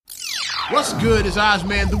What's good? It's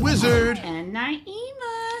Ozman the Wizard. And Naima.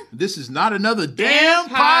 This is Not Another Damn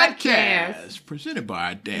Podcast. Presented by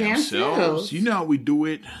our damn selves. You know how we do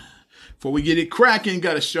it. Before we get it cracking,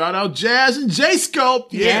 got to shout out Jazz and J-Sculpt.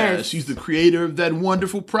 Yeah, she's the creator of that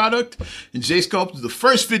wonderful product. And J-Sculpt is the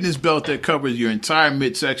first fitness belt that covers your entire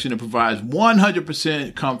midsection and provides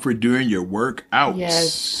 100% comfort during your workouts.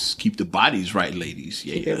 Yes. Keep the bodies right, ladies.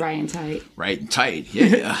 Yeah, keep it right and tight. Right and tight.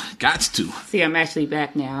 Yeah, gots to. See, I'm actually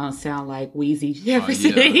back now. I don't sound like Wheezy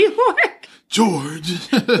Jefferson anymore. George.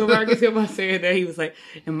 So Marcus kept on saying that. He was like,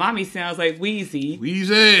 and mommy sounds like Wheezy.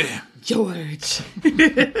 Wheezy. George.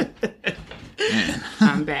 Man.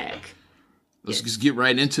 I'm back. Let's just get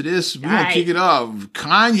right into this. We're going to kick it off.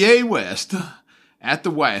 Kanye West at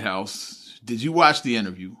the White House. Did you watch the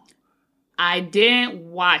interview? I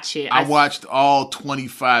didn't watch it. I watched all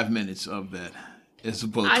 25 minutes of that. It's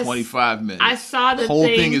about 25 minutes. I saw the whole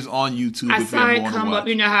thing is on YouTube. I saw it come up.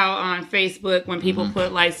 You know how on Facebook when people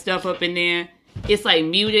put like stuff up in there, it's like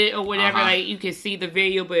muted or whatever. Like you can see the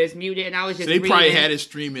video, but it's muted. And I was just they probably had it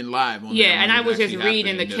streaming live. On and I was just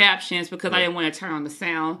reading the captions because I didn't want to turn on the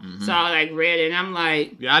sound. So I like read it, and I'm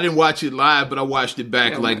like, I didn't watch it live, but I watched it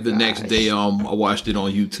back the next day. I watched it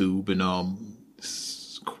on YouTube, and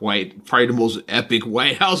probably the most epic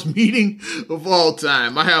White House meeting of all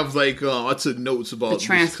time. I have I took notes about the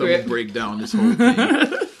transcript. I'm gonna break down this whole thing.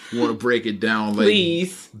 We want to break it down,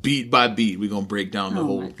 please, beat by beat. We're gonna break down the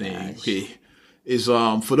whole thing. Gosh. Okay, is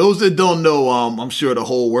for those that don't know, I'm sure the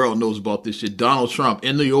whole world knows about this shit. Donald Trump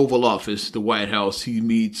in the Oval Office, the White House, he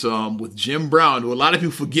meets with Jim Brown, who a lot of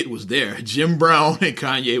people forget was there. Jim Brown and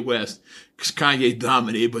Kanye West. Kanye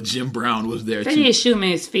dominated, but Jim Brown was there too. They need to shoot him in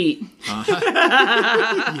his feet.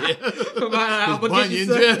 Bunions.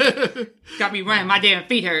 Got me running. My damn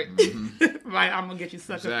feet hurt. Right, I'm gonna get you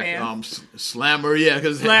sucker fans. Slammer,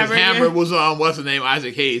 because Hammer was on what's the name?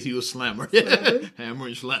 Isaac Hayes. He was Slammer. Hammer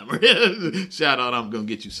and Slammer. Shout out, I'm gonna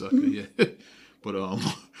get you sucker. Yeah, but so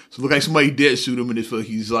it looked like somebody did shoot him in his foot.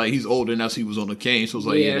 He's older now, so he was on the cane. So it's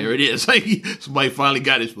there it is. Somebody finally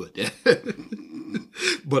got his foot.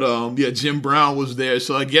 But Jim Brown was there.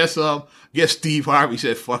 So I guess Steve Harvey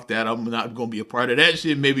said, "Fuck that! I'm not going to be a part of that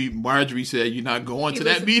shit." Maybe Marjorie said, "You're not going to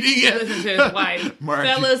that meeting." Listen to his wife,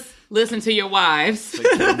 fellas. Listen to your wives.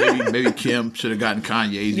 Maybe Kim should have gotten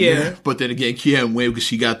Kanye's. Yeah. But then again, Kim went because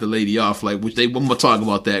she got the lady off. I'm gonna talk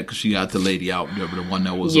about that because she got the lady out. The one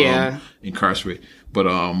that was incarcerated. But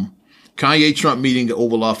Kanye Trump meeting the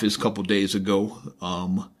Oval Office a couple days ago.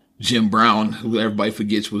 Jim Brown, who everybody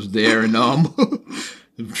forgets was there, and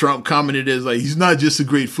Trump commented as he's not just a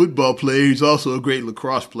great football player, he's also a great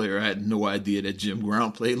lacrosse player. I had no idea that Jim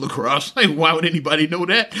Brown played lacrosse. Why would anybody know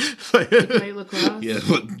that? Play lacrosse? Yeah,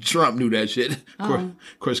 but Trump knew that shit. Of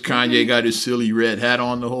course, Kanye got his silly red hat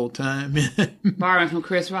on the whole time. Borrowing from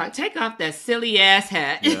Chris Rock. Take off that silly ass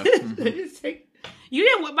hat. Yeah. You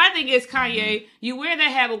didn't. My thing is, Kanye, you wear that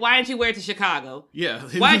hat, but why didn't you wear it to Chicago? Yeah,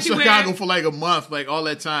 he was in Chicago for a month, all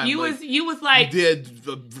that time. You was like, you did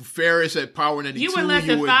Ferris at Power 92. You were less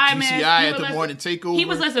than 5 minutes. GCI at the morning takeover. He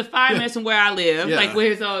was less than 5 minutes from where I live, where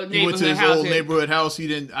his old neighborhood house. He went to his old neighborhood house. I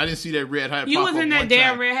didn't see that red hat. You was in that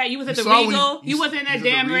damn red hat. You was at the Regal. You was in that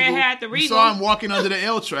damn red hat. The Regal. You saw him walking under the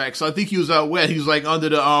L track. So I think he was out west. He was under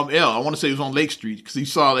the L. I want to say he was on Lake Street because he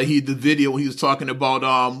saw the video when he was talking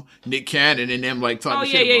about Nick Cannon and them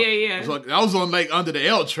talking shit about. Yeah. I was on under the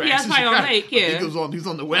L tracks. Yeah, that's probably on Lake, yeah. He was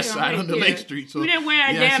on the west side under Lake Street. So you didn't wear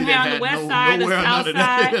a damn hat on the west side, the south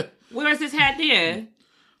side. Where's this hat then?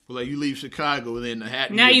 Well, you leave Chicago and then the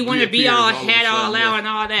hat. Now you want to be all hat all out and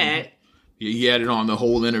all that. Yeah, he had it on the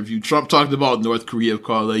whole interview. Trump talked about North Korea,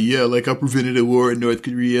 called I prevented a war in North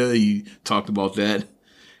Korea. He talked about that.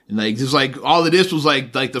 And just all of this was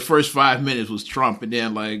the first 5 minutes was Trump, and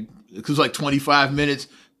then it was 25 minutes.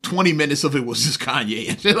 20 minutes of it was just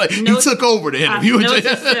Kanye. He took over the interview. Note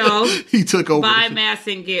to self. He took over. By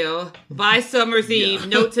Massengill. By Summer's Eve.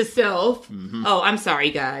 Note to self. Mm-hmm. Oh, I'm sorry,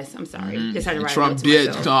 guys. I'm sorry. Just had to write Trump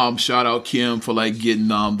did shout out Kim for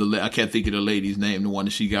getting I can't think of the lady's name, the one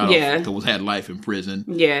that she got off that had life in prison.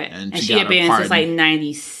 Yeah. And she had been since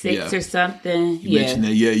 96 or something. You mentioned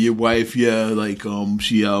that. Yeah, your wife. Yeah,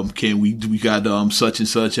 she came. We got such and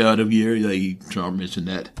such out of here. Trump mentioned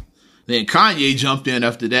that. Then Kanye jumped in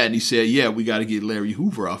after that and he said, we got to get Larry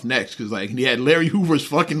Hoover off next. Because he had Larry Hoover's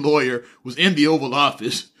fucking lawyer was in the Oval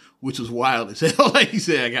Office which was wild as hell. Like he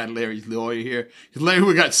said, I got Larry's lawyer here. Because Larry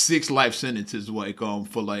Hoover got 6 life sentences, for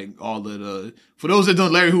all of the, for those that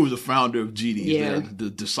don't, Larry Hoover was the founder of GD,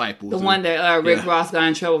 the disciples. The one that Rick Ross got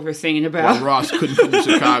in trouble for singing about. Well, Ross couldn't come to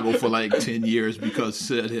Chicago for 10 years because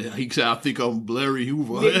he said, I think I'm Larry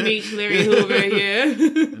Hoover. Big Meech Larry Hoover, yeah.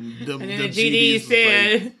 And And then the GD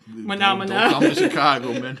said, Don't come to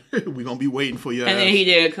Chicago, man. We're going to be waiting for you. And then he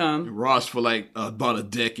didn't come. Ross, for like about a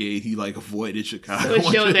decade, he like avoided Chicago. So it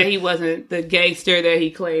showed that he wasn't the gangster that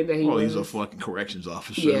he claimed that he was. Oh, he's a fucking corrections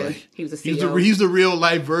officer. Yeah, like, he was a CO. He's the real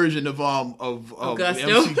life version of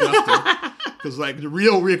Augusto. MC Gusto. Because like the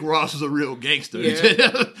real Rick Ross is a real gangster.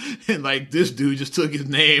 Yeah. And like this dude just took his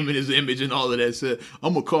name and his image and all of that, said,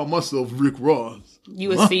 I'm going to call myself Rick Ross.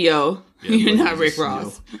 You a CO. Yeah, you're not Rick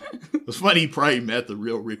Ross. It's funny, he probably met the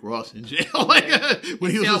real Rick Ross in jail. Like,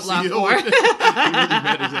 when he was a CO. He really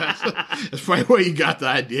met his ass. That's probably where he got the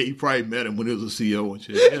idea. He probably met him when he was a CO and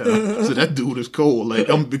shit. Yeah. So that dude is cold. Like, I'm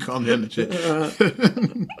going to become him and shit.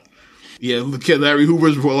 Yeah, Larry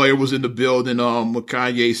Hoover's lawyer was in the building.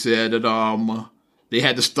 Kanye said that they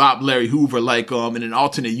had to stop Larry Hoover. Like, in an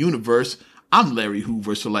alternate universe, I'm Larry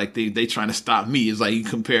Hoover, so like they trying to stop me. It's like he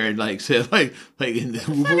compared, like said, like in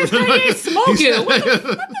Hoover. Kanye smoking. What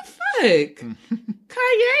the fuck?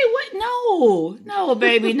 Kanye, what? No,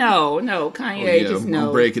 baby, no. Kanye, just no.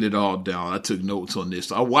 I'm breaking it all down. I took notes on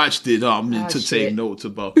this. I watched it to take notes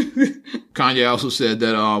about. Kanye also said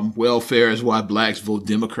that welfare is why blacks vote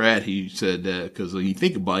Democrat. He said that because when you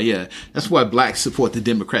think about it, that's why blacks support the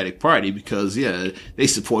Democratic Party because they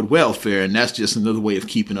support welfare, and that's just another way of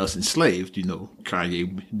keeping us enslaved. You know,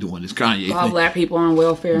 Kanye doing his Kanye all thing. Black people on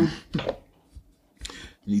welfare.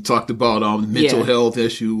 And he talked about mental health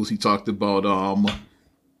issues. He talked about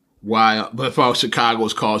why, but if I was Chicago,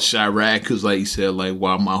 it's called Chirac because, like he said, like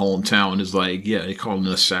why my hometown is like, they calling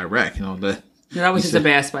us Chirac and all that. No, that was just a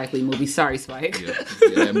bad Spike Lee movie. Sorry, Spike. Yeah,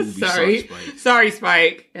 that movie Sorry,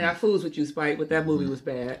 Spike. And I fools with you, Spike, but that movie was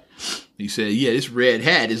bad. He said, this red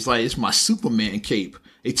hat is like, it's my Superman cape.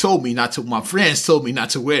 My friends told me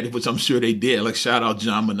not to wear it, which I'm sure they did. Like, shout out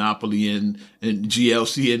John Monopoly and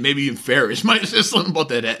GLC and maybe even Ferris. Might have said something about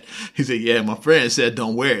that. He said, my friend said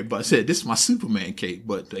don't wear it. But I said, this is my Superman cape.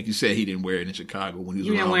 But like you said, he didn't wear it in Chicago when he was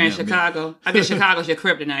around. You didn't wear it in Chicago. I guess Chicago's your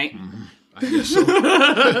kryptonite. Mm-hmm. I guess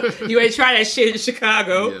so. You ain't try that shit in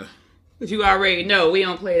Chicago. Yeah. But you already know we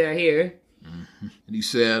don't play that here. Mm-hmm. And he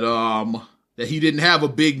said that he didn't have a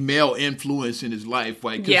big male influence in his life.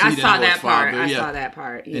 Like, I saw that part. I saw that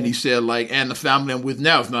part. Yeah. And he said, like, and the family I'm with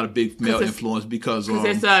now is not a big male influence because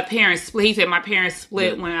his parents split. He said my parents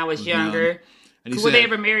split when I was younger. And were they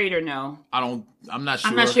ever married or no? I'm not sure.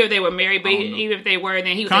 I'm not sure if they were married, but even if they were,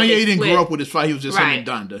 then he was. Kanye didn't grow up with his father. He was just him and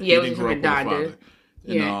Donda. Yeah, he didn't grow up with his father.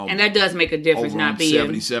 And that does make a difference. Over not on being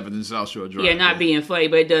 77th and South Shore Drive. Yeah, not being funny,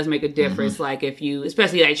 but it does make a difference. Mm-hmm. Like if you,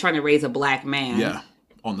 especially like trying to raise a black man. Yeah,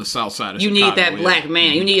 on the South Side of Chicago. You need that black man.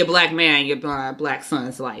 Mm-hmm. You need a black man in your black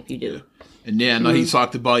son's life. You do. Yeah. And then he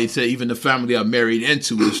talked about, he said even the family I married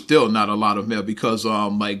into is still not a lot of male because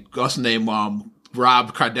like what's the name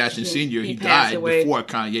Rob Kardashian Sr. He died before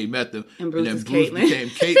Kanye met them, and then Bruce became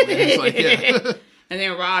Caitlyn. It's like And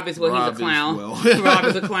then Rob is he's a clown. Rob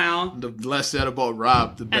is a clown. The less said about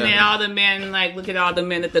Rob, the better. And then all the men, like, look at all the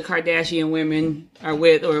men that the Kardashian women are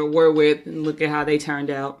with or were with, and look at how they turned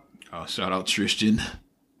out. Shout out Tristan.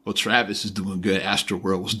 Well, Travis is doing good.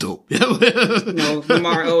 Astroworld was dope. No,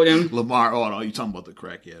 Lamar Odom. You talking about the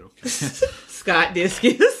crackhead? Okay. Scott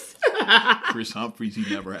Discus. Chris Humphries, he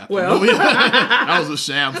never happened. Well, that was a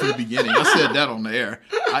sham from the beginning. I said that on the air.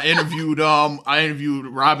 I interviewed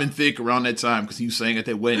Robin Thicke around that time because he was saying at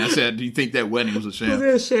that wedding. I said, "Do you think that wedding was a sham?" Was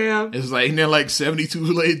it a sham? It's like, and then like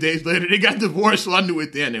 72 days later, they got divorced. So I knew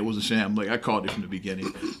it then it was a sham. Like I called it from the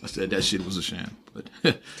beginning. I said that shit was a sham. But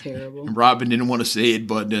terrible. And Robin didn't want to say it,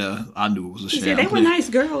 but I knew it was a sham. Yeah, they were nice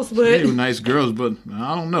girls, but they were nice girls, but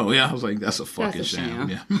I don't know. Yeah, I was like, that's a fucking sham.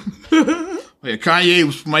 Yeah. Yeah,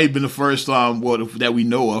 Kanye might have been the first that we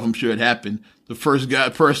know of. I'm sure it happened. The first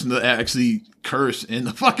person to actually curse in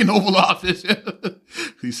the fucking Oval Office.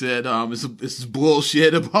 He said, it's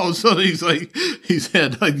bullshit about something. He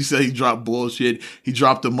said he dropped bullshit. He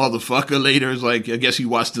dropped a motherfucker later. It's like, I guess he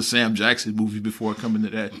watched the Sam Jackson movie before coming to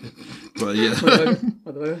that. But yeah.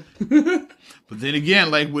 But then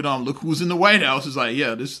again, like with look who's in the White House. It's like,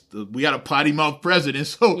 we got a potty mouth president,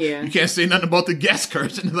 so you can't say nothing about the guest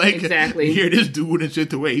cursing. Like, exactly. You hear this dude and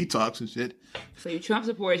shit the way he talks and shit. So you Trump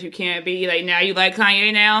supporters, you can't be like, now you like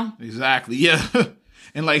Kanye now? Exactly, yeah.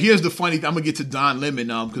 And like, here's the funny thing. I'm gonna get to Don Lemon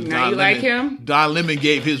because Don Lemon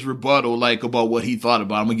gave his rebuttal like about what he thought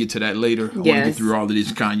about. I'm gonna get to that later. I want to get through all of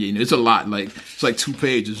this Kanye. It's a lot. Like it's like 2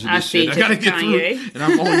 pages of this shit. I gotta get through, and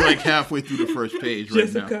I'm only like halfway through the first page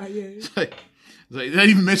right now. Kanye. It's like not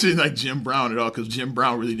even mentioning like Jim Brown at all because Jim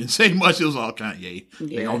Brown really didn't say much. It was all Kanye.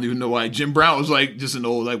 Yeah. Like, I don't even know why Jim Brown was like just an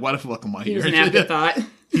old like why the fuck am I here? He was an afterthought.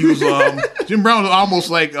 He was Jim Brown was almost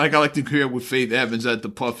like I like to compare with Faith Evans at the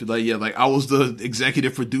Puff. Like I was the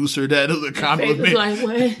executive producer that the comment made. Like,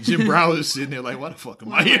 what? Jim Brown was sitting there like, why the fuck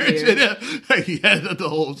am I here? Like, he had that the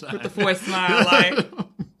whole time with the forced smile. Like,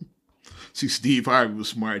 see, Steve Harvey was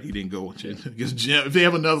smart. He didn't go. Because Jim, if they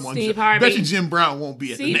have another one, Steve Harvey, I bet you Jim Brown won't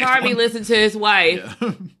be at the next Steve Harvey one. listened to his wife.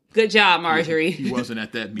 Yeah. Good job, Marjorie. He wasn't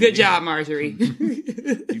at that meeting. Good job, Marjorie.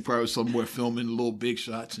 He probably was somewhere filming little big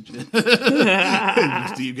shots and shit.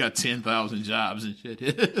 Steve got 10,000 jobs and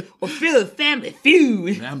shit. Or Family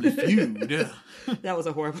Feud. Family Feud, yeah. That was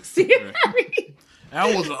a horrible Steve Harvey.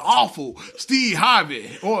 That was an awful Steve Harvey.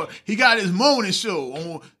 Or he got his morning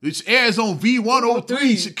show which airs on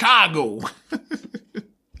V103 Chicago.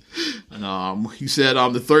 And, he said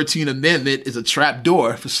the 13th Amendment is a trap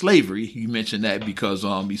door for slavery. He mentioned that because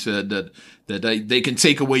he said that they can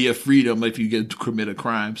take away your freedom if you get to commit a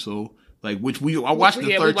crime. So I watched the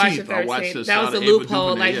 13th. I watched the that was a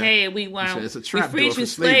loophole. Like, hey, we freed you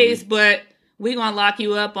slaves, but we gonna lock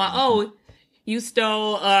you up on you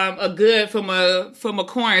stole a good from a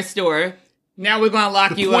corner store. Now we're gonna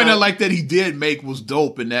lock you up. The point I like that he did make was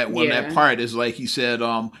dope in that one. That part is like he said,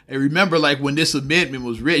 and remember like when this amendment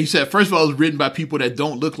was written, he said first of all it was written by people that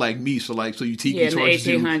don't look like me. So you teach me towards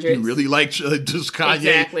you really like just Kanye.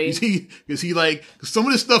 Exactly. Because he like some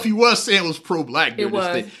of the stuff he was saying was pro black. It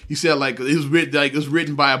was. He said it was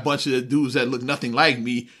written by a bunch of dudes that look nothing like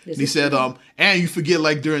me. And he said and you forget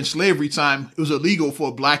like during slavery time it was illegal for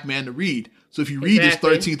a black man to read. So if you read this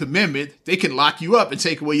 13th Amendment, they can lock you up and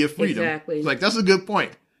take away your freedom. Exactly. It's like, that's a good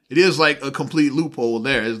point. It is like a complete loophole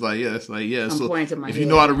there. It's like, So if you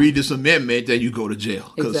know how to read this amendment, then you go to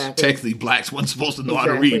jail. Because technically blacks weren't supposed to know how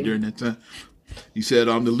to read during that time. He said,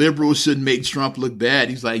 the liberals shouldn't make Trump look bad.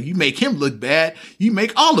 He's like, you make him look bad, you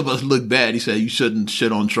make all of us look bad. He said, you shouldn't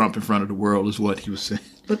shit on Trump in front of the world is what he was saying.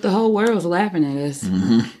 But the whole world's laughing at us.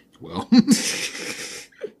 Mm-hmm. Well...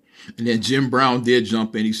 And then Jim Brown did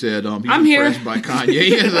jump in. He said, he's impressed by Kanye.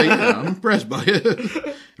 He's like, I'm impressed by it.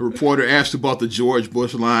 The reporter asked about the George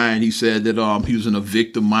Bush line. He said that he was in a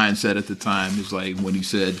victim mindset at the time. It's like when he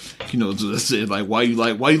said, said like, why you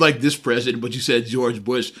like this president, but you said George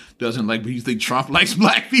Bush doesn't like, but you think Trump likes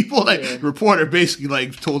black people? The reporter basically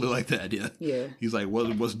like told it like that. Yeah. Yeah. He's like,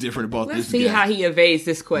 what's different about this? Let's see how he evades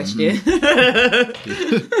this question. Mm-hmm.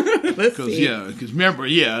 Let's see. Because remember,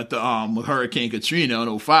 at the Hurricane Katrina in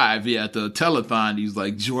 2005, at the telethon, he's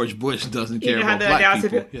like, George Bush doesn't care about black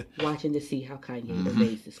people. Watching to see how Kanye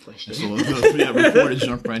evades this question. So reporter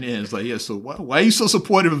jumped right in. It's like, so why are you so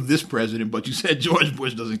supportive of this president, but you said George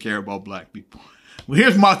Bush doesn't care about black people? Well,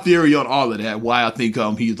 here's my theory on all of that. Why I think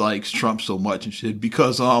he likes Trump so much and shit.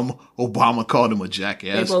 Because Obama called him a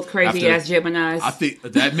jackass. They're both crazy ass Geminis. I think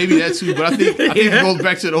that maybe that too, but I think it goes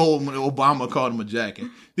back to the whole Obama called him a jackass.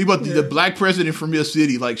 Think about the black president from your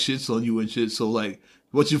city like shits on you and shit. So like,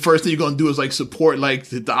 what's your first thing you're gonna do is like support like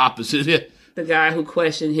the opposite. The guy who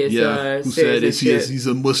questioned his who said he's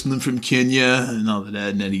a Muslim from Kenya and all of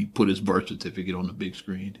that, and then he put his birth certificate on the big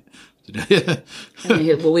screen. Well,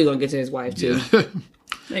 we're gonna get to his wife too.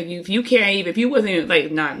 Like if you wasn't like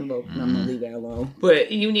I'm gonna leave that alone.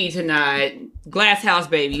 But you need to not Glass House,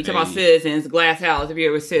 baby. You talk about citizens, Glass House. If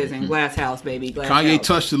you're a citizen, Glass House, baby. Kanye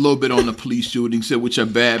touched a little bit on the police shooting, said which are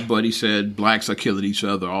bad, but he said blacks are killing each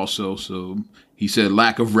other also. So he said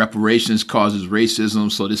lack of reparations causes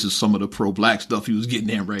racism. So this is some of the pro-black stuff he was getting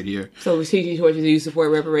in right here. So was teaching towards you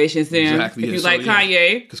support reparations then? Exactly. If you like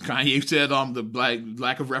Kanye. Because Kanye said the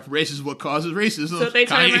lack of reparations is what causes racism. So they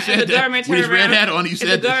Kanye said that with his red hat on. He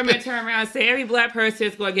said the government turned around and said every black person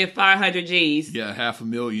is going to get 500 G's. Yeah,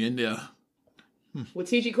 $500,000. Yeah. Well,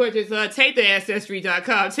 TG Cortez, take the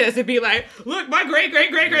Ancestry.com test and be like, look, my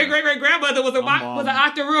great-great-great-great-great-grandmother was an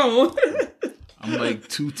octoroon. I'm like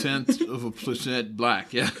 0.2%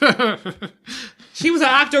 black. Yeah. She was an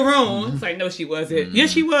octoroon. It's like, no, she wasn't.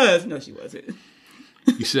 Yes, she was. No, she wasn't.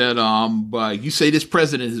 He said, but you say this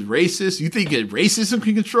president is racist? You think that racism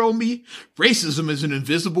can control me? Racism is an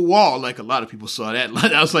invisible wall. Like a lot of people saw that.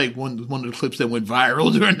 That was like one of the clips that went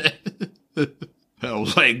viral during that. I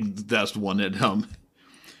was like, that's the one that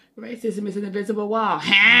racism is an invisible wall.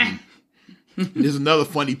 Huh? There's another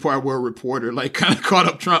funny part where a reporter like kind of caught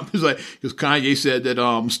up Trump. It's like, because Kanye said that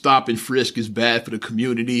stop and frisk is bad for the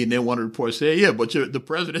community, and then one of the reporters said, yeah, but the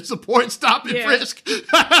president supports stop and frisk.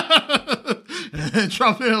 And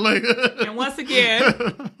Trump like and once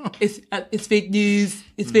again it's fake news.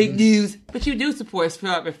 It's fake news. But you do support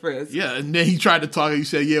Trump and frisk. Yeah, and then he tried to talk. He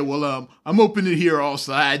said, "Yeah, well, I'm open to hear all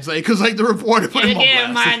sides, like, because like the reporter put him on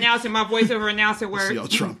blast. My announcer, my voiceover announcer works. See how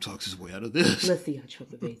Trump talks his way out of this. Let's see how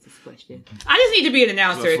Trump evades this question. I just need to be an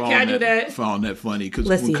announcer. Can I do that? Found that funny because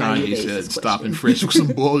when Kanye said stop and frisk with some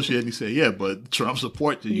bullshit, and he said, "Yeah, but Trump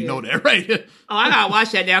supports you. You know that, right?" Oh, I gotta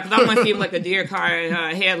watch that now because I want to see him like a deer car in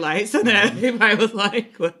headlights, and then everybody was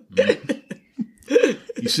like, "What?"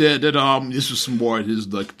 He said that this was some more of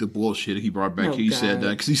his like the bullshit he brought back here. He said that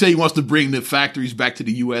because he said he wants to bring the factories back to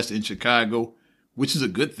the U.S. in Chicago, which is a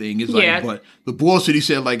good thing. It's like, but the bullshit he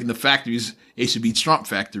said like in the factories, it should be Trump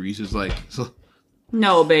factories. It's like so.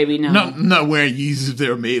 No, baby, no. Not wearing Yeezys if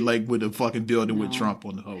they're made like with a fucking building with Trump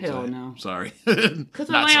on the whole Hell side. no. Sorry. Because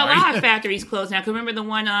a lot of factories closed now. Because remember the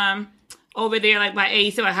one over there like by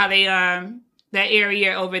Ace, like how they that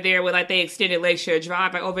area over there where like they extended Lakeshore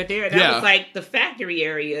Drive, like over there, that was like the factory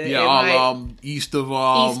area. Yeah, all like, east of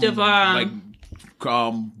like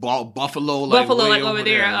Buffalo, like over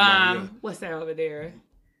there. What's that over there?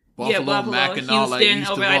 Buffalo, Mackinac, like east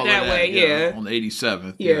over of like all that way. On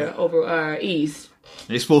 87th. Yeah, over east.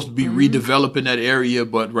 They're supposed to be redeveloping that area,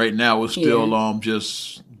 but right now it's still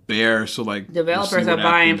just bare. So like developers are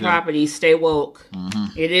buying property. Stay woke.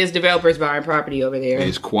 It is developers buying property over there.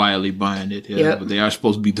 It's quietly buying it. Yeah, but they are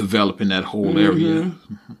supposed to be developing that whole area.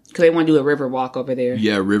 Because they want to do a river walk over there.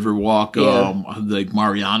 Yeah, river walk. Like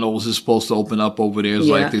Mariano's is supposed to open up over there. It's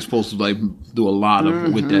like they're supposed to like do a lot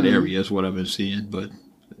of with that area. Is what I've been seeing, but.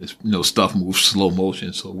 It's, stuff moves slow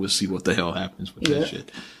motion, so we'll see what the hell happens with that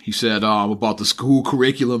shit. He said about the school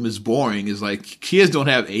curriculum is boring. It's like kids don't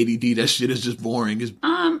have ADD. That shit is just boring.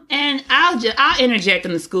 And I'll interject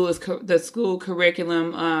in the school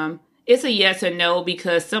curriculum. It's a yes or no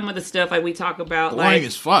because some of the stuff like we talk about boring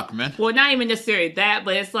as fuck, man. Well, not even necessarily that,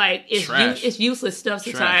 but it's like it's useless stuff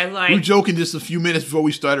sometimes. Like we were joking just a few minutes before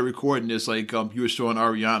we started recording this. Like you were showing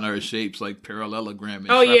Ariana her shapes like parallelogram and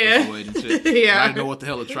trapezoid and shit. I didn't know what the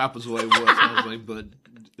hell a trapezoid was. I was like, but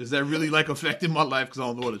is that really like affecting my life? Because I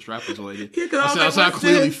don't know what a trapezoid is. I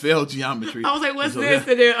clearly failed geometry. I was like, what's this?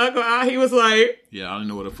 And then Uncle Al, he was like, yeah, I didn't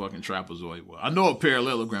know what a fucking trapezoid was. I know a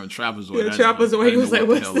parallelogram and trapezoid. Yeah, trapezoid. He was like,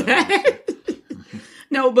 what's that?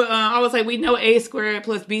 No, but I was like, we know a squared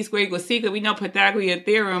plus b squared equals c because we know Pythagorean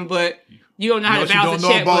theorem, but you don't know how to balance a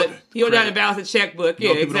checkbook. You don't know how to balance a checkbook.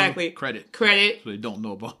 Yeah, exactly. Credit. So they don't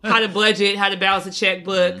know about how to budget, how to balance a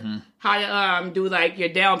checkbook, how to do like your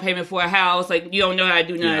down payment for a house. Like you don't know how to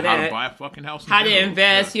do none of that. How to buy a fucking house. How to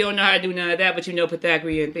invest. You don't know how to do none of that, but you know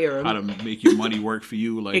Pythagorean theorem. How to make your money work for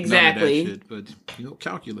you. Like exactly. None of that shit, but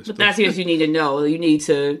calculus. But that's what you need to know. You need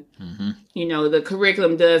to, the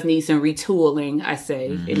curriculum does need some retooling. I say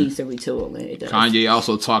it needs some retooling. It does. Kanye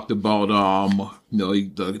also talked about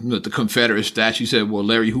the Confederate statue. He said, well,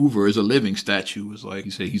 Larry Hoover is a living statue. It's like he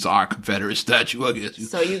said he's our Confederate statue, I guess.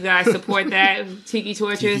 So you guys support that? Tiki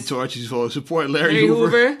torches? Tiki torches. So support Larry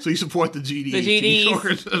Hoover. So you support the GDs. The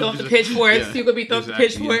GDs. The pitchforks. You could be throwing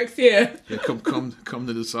pitchforks. Yeah. Come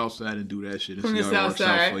to the South Side and do that shit and see how it works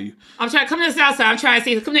out for you. I'm trying to come to the South Side. I'm trying to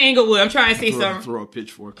see. Come to Inglewood. I'm trying to see something. Throw a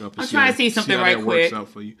pitchfork up. I'm trying to see something right quick.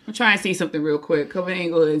 I'm trying to see something real quick. Come to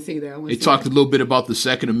Inglewood and see that. He talked a little bit about the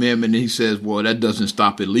Second Amendment, and he says, well, that doesn't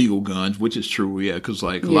stop illegal guns, which is true, because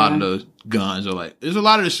like a lot of the guns are like, there's a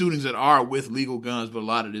lot of the shootings that are with legal guns, but a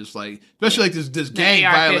lot of this, like, especially like this gang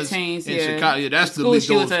violence in Chicago. Yeah, that's the those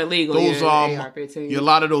are illegal. Those a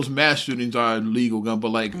lot of those mass shootings are illegal guns, but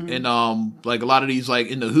like and like a lot of these like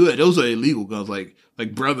in the hood, those are illegal guns. Like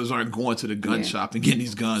brothers aren't going to the gun shop and getting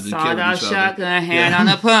these guns and killing each other. Shotgun, hand on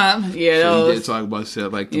the pump. Yeah, so he did talk about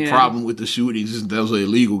that. Like the problem with the shootings is those are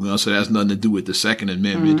illegal guns, so that's nothing to do with the Second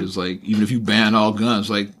Amendment. It's like even if you ban all guns,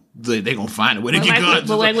 like they gonna find a way to get guns.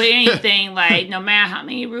 But like with anything, like no matter how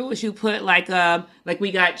many rules you put, like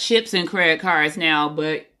we got chips in credit cards now,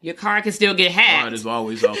 but your car can still get hacked. Fraud is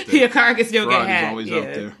always out there. Your car can still get hacked. Fraud is always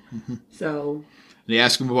out there. So. They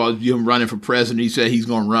asked him about him running for president. He said he's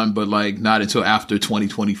going to run, but like not until after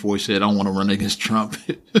 2024. He said, I don't want to run against Trump.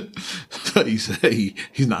 So he said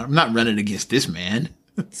he's not. I'm not running against this man.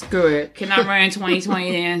 Screw it. Can I run in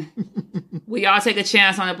 2020 then? We all take a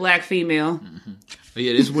chance on a black female. But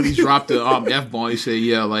yeah, this is when he dropped the F-bomb. He said,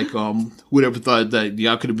 yeah, like whoever thought that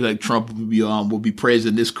y'all could have been like Trump would be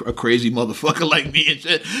praising this a crazy motherfucker like me and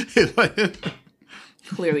shit.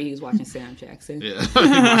 Clearly, he was watching Sam Jackson. Yeah, he watched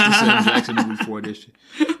the Sam Jackson movie before this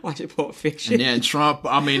shit. Watching Pulp Fiction. And then Trump,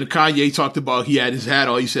 Kanye talked about, he had his hat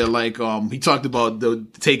on. He said, like, he talked about the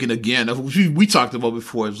taking again. We talked about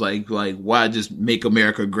before. It's like, why just make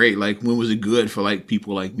America great? Like, when was it good for, like,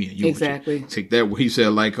 people like me and you? Exactly. Take that. He said,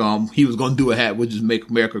 like, he was going to do a hat, which is make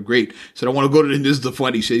America great. He said, I want to go to, and this is the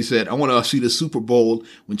funny shit. He said, I want to see the Super Bowl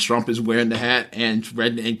when Trump is wearing the hat and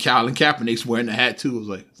Colin Kaepernick's wearing the hat too. I was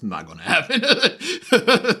like, it's not going to happen.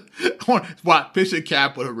 I want to picture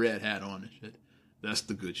Cap with a red hat on and shit. That's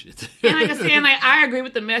the good shit. And like I said, like, I agree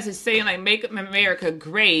with the message saying, like, make America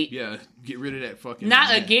great. Yeah, get rid of that fucking...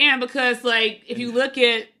 Not again, because, like, if you look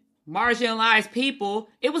at marginalized people,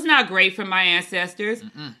 it was not great for my ancestors.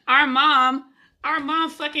 Mm-mm. Our mom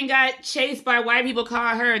fucking got chased by white people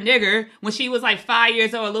calling her a nigger when she was, like, 5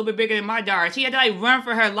 years old, a little bit bigger than my daughter. She had to, like, run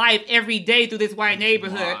for her life every day through this white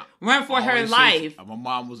neighborhood. Run for her life. My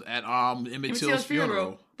mom was at Emmett Till's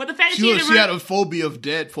funeral. But the fact that she had a phobia of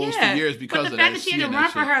dead folks for years because of that. But the fact that she had to run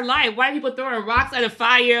for her life, white people throwing rocks at a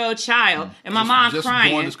 5-year-old child, and my mom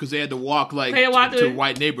crying. Just because they had to walk to a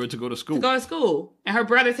white neighborhood to go to school. And her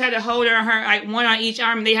brothers had to hold her and her, like, one on each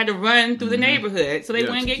arm, and they had to run through the neighborhood so they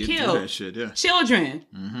wouldn't get killed. That shit, yeah. Children.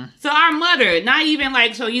 Mm-hmm. So our mother, not even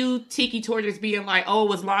like, so you tiki tortures being like, oh, it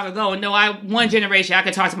was long ago. No, one generation, I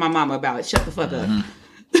could talk to my mama about it. Shut the fuck up.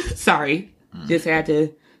 Sorry. Just had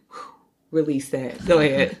to release that. Go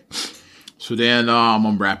ahead. So then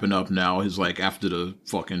I'm wrapping up now. It's like after the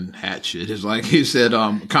fucking hat shit. It's like he said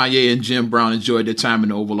Kanye and Jim Brown enjoyed their time in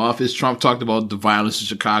the Oval Office. Trump talked about the violence in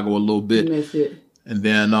Chicago a little bit. Missed it. And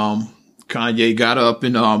then Kanye got up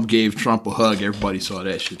and gave Trump a hug. Everybody saw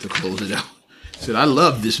that shit to close it out. He said, I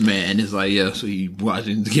love this man. It's like, yeah, so he watched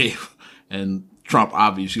the game. And Trump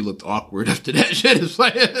obviously looked awkward after that shit. It's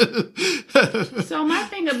like So my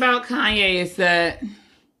thing about Kanye is that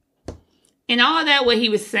in all that, what he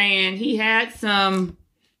was saying, he had some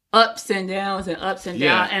ups and downs and ups and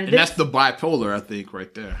downs. And that's the bipolar, I think,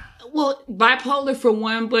 right there. Well, bipolar for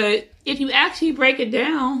one, but if you actually break it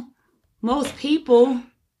down, most people,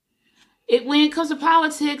 when it comes to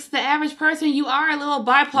politics, the average person, you are a little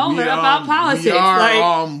bipolar about politics. We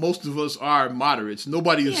are, most of us are moderates.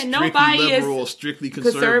 Nobody is strictly liberal or strictly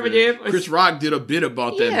conservative. Chris Rock did a bit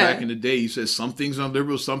about that back in the day. He says some things I'm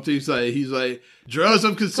liberal, some things he's like, drugs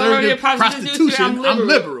I'm conservative, prostitution I'm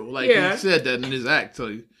liberal. Like he said that in his act. So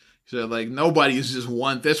he said like nobody is just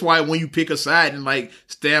one. That's why when you pick a side and like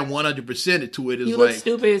stand 100% to it, it's you like look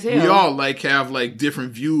stupid as hell. We all like have like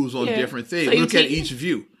different views on different things. So look at each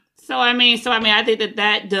view. So I mean, I think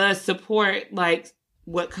that does support like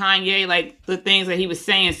what Kanye, like the things that he was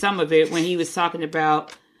saying, some of it when he was talking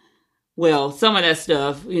about, well, some of that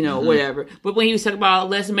stuff, whatever. But when he was talking about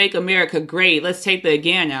let's make America great, let's take the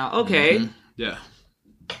again out. Okay. Mm-hmm. Yeah.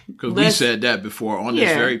 Because we said that before on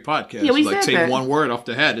this very podcast. Yeah, we like said take one word off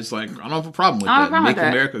the hat. It's like I don't have a problem with that. Make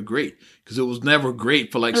America great. Because it was never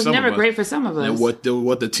great for like some of us. It was never great for some of us. And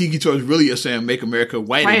what the Tiki Torch really are saying, make America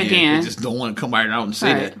white again. They just don't want to come out and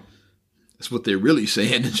say that. That's what they're really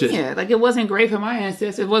saying. Yeah, like it wasn't great for my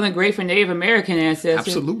ancestors. It wasn't great for Native American ancestors.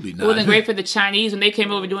 Absolutely not. It wasn't great for the Chinese when they came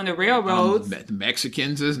over doing the railroads. The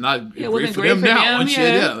Mexicans is not great for them now. And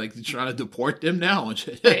shit. Yeah, like they're trying to deport them now. And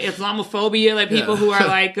shit. Islamophobia, like people who are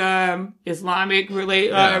like Islamic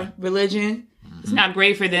religion. It's not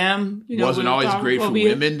great for them. It wasn't always great for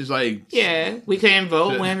women. It's like we couldn't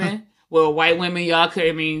vote women. Well, white women, y'all could.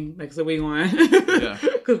 I mean, like, so we won.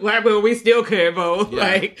 Because black women, we still couldn't vote. Yeah.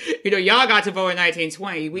 Like, y'all got to vote in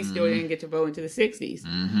 1920. We still didn't get to vote into the 60s.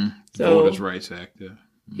 Mm-hmm. So, Voters' Rights Act. Yeah.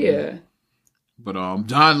 Mm-hmm. Yeah. But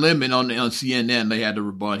Don Lemon on CNN, they had to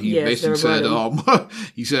rebut. He basically said,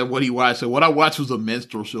 he said what he watched. So what I watched was a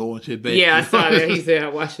minstrel show and shit. Yeah, I saw that. He said I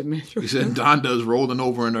watched a minstrel show. He said Donda's rolling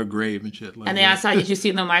over in her grave and shit. Like and then I saw, did you see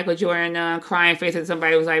the Michael Jordan crying face? And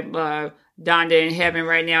somebody was like, Donda in heaven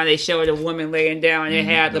right now. They showed a woman laying down and it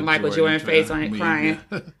had the Michael Jordan face on it crying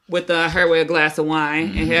with her with a glass of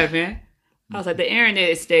wine in heaven. I was like, the internet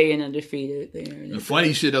is staying undefeated. The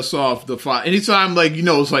funny shit I saw off the Fox. Anytime, like,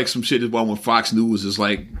 it's like some shit is wild when Fox News is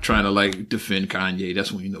like trying to like defend Kanye.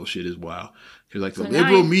 That's when shit is wild. Because like the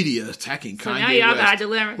liberal media attacking Kanye. Now y'all West. got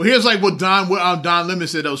dilemma. Well, here's like what Don Lemon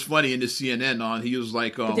said that was funny in the CNN on. He was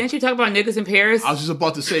like, but didn't you talk about niggas in Paris? I was just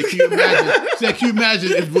about to say, can you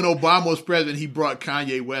imagine if when Obama was president, he brought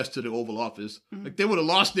Kanye West to the Oval Office? Mm-hmm. Like they would have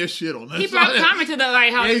lost their shit on that. He brought Common to the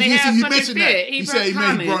White House. He mentioned that. He said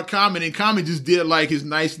he brought Common, and Common just did like his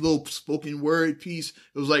nice little spoken word piece.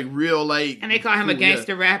 It was like real like. And they call him a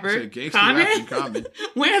gangster rapper. Gangster rapper Common.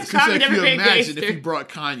 When has Common ever been gangster? Imagine if he brought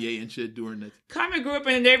Kanye and shit during that. Common grew up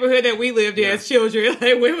in the neighborhood that we lived in as children.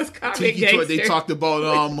 Like, where was Common gangster? They talked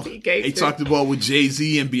about with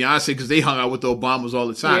Jay-Z and Beyonce because they hung out with the Obamas all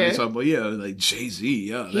the time. They talked about like Jay-Z.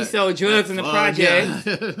 Yeah, he sold drugs in the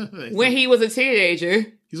project when he was a teenager.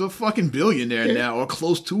 He's a fucking billionaire now, or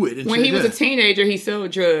close to it. When he was a teenager, he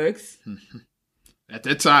sold drugs. At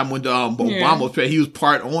that time, when Obama was he was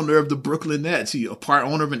part owner of the Brooklyn Nets. He a part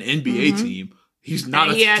owner of an NBA team. He's not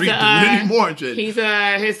a street dude anymore. He's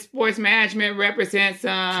his sports management represents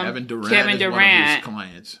Kevin Durant. Is one of his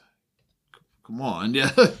clients. Come on, yeah.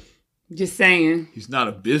 Just saying. He's not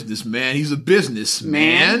a businessman. He's a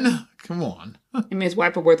businessman. Come on. I mean, his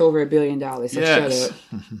wife are worth over $1 billion. So shut up.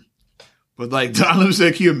 But like Donald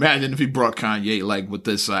said, can you imagine if he brought Kanye like what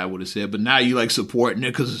this side would have said? But now you like supporting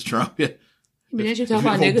it because it's Trump. Yeah. But didn't you talk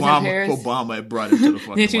about niggas in Paris? Obama had brought it to the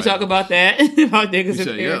fucking Didn't you talk about that? About niggas in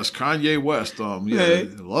Paris? Yes, Kanye West. College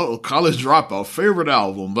Dropout, favorite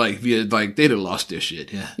album. Like, they'd have lost their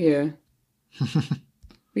shit. Yeah.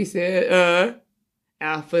 He said,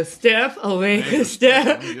 Alpha Step, Omega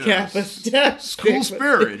Step, Kappa Step. School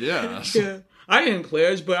spirit, yeah. I didn't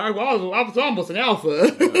pledge, but I was almost an alpha.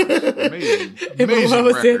 Amazing.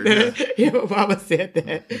 Obama said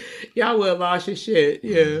that. Y'all would have lost your shit.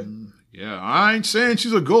 Yeah. Yeah, I ain't saying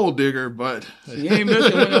she's a gold digger, but she ain't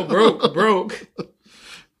messing with no broke.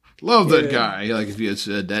 Love that guy. Like if he had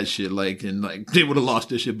said that shit, like and like they would have lost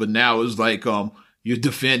their shit. But now it's like you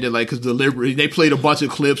defended like because they played a bunch of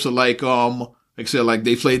clips of like I said like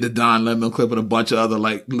they played the Don Lemon clip and a bunch of other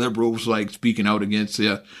like liberals like speaking out against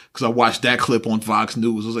because I watched that clip on Fox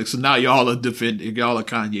News. I was like, so now y'all are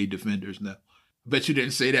Kanye defenders now. Bet you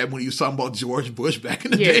didn't say that when you was talking about George Bush back in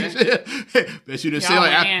the day. Bet you didn't say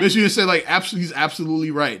he's absolutely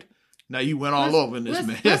right. Now you went all over in this,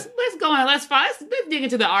 man. Let's go on. Let's dig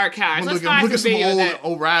into the archives. Let's find some old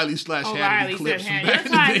O'Reilly/Hannity clips from back in the day. Let's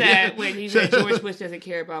find that when he said George Bush doesn't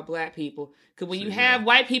care about black people. Because when you have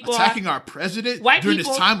white people attacking our president during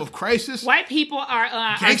this time of crisis, white people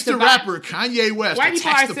are gangster rapper Kanye West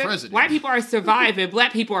attacks the president. White people are surviving.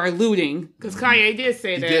 Black people are looting. Because Kanye did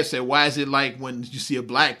say that. He did say, why is it like when you see a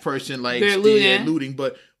black person like they're looting,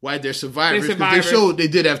 but why they're survivors? Because they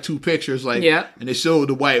did have two pictures, like, and they showed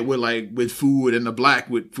the white with food and the black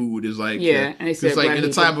with food is like, and they said, like in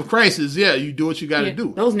the time of crisis, you do what you got to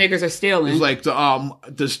do. Those niggas are stealing. It's like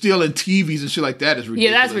the stealing TVs and shit like that is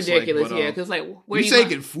ridiculous. Yeah, that's ridiculous. Because like, where you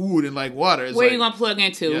taking food and like water? Where you gonna plug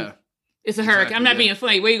into? Yeah. It's a hurricane. I'm not being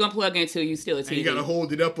funny. Where you gonna plug into? You steal a TV. And you gotta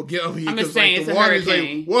hold it up again. I'm just saying, it's a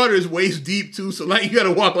hurricane. Water is waist deep too, so like you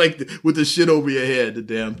gotta walk like with the shit over your head. The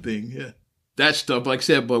damn thing, that stuff, like I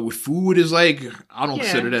said, but with food is like, I don't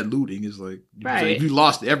consider that looting. It's like, if you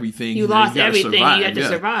lost everything, you have to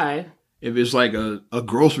survive. If it's like a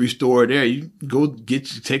grocery store there, you go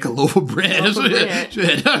take a loaf of bread. If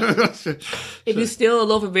you steal a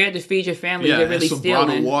loaf of bread to feed your family, you're really stealing. Some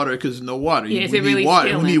bottled water because no water. We need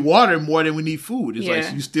water. We need water more than we need food. It's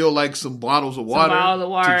like you steal like some bottles of water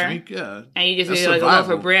to drink. Yeah, and you just need like a loaf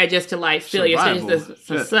of bread just to like fill your some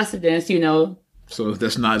sustenance, So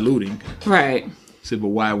that's not looting. Right. But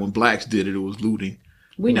why when blacks did it, it was looting.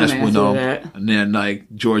 We know that. And then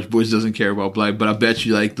like George Bush doesn't care about black, but I bet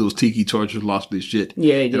you like those tiki torches lost their shit.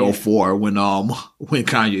 Yeah, they did. In 2004 when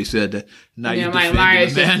Kanye said that. Now you Mike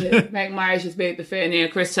Myers just made the fan, and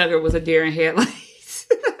then Chris Tucker was a deer in headlights.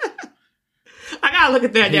 I gotta look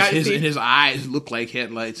at that now. And his eyes look like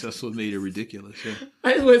headlights. That's what made it ridiculous. Yeah.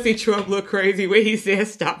 I just want to see Trump look crazy when he said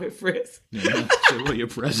 "stop and frisk." Yeah, so your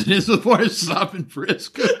president supports stop and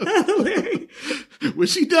frisk.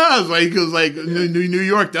 Which he does, like, because like New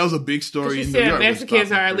York, that was a big story. You in said New York,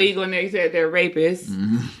 Mexicans are illegal, and they said they're rapists.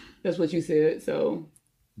 Mm-hmm. That's what you said. So,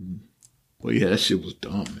 well, yeah, that shit was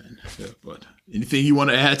dumb, man. Yeah, but anything you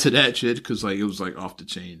want to add to that shit? Because like it was like off the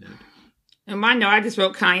chain. And I just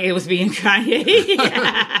wrote Kanye was being Kanye.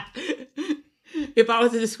 If I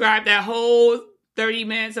was to describe that whole 30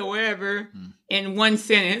 minutes or whatever in one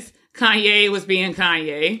sentence, Kanye was being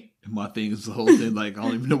Kanye. And my thing is the whole thing, like, I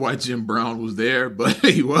don't even know why Jim Brown was there, but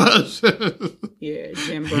he was. Yeah,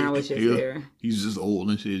 Jim Brown was just there. He's just old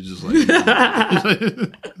and shit, just like...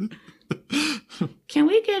 Can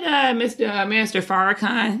we get Minister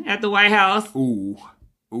Farrakhan at the White House? Ooh.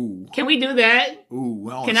 Can we do that? Ooh.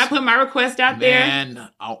 Can I put my request out there? Man,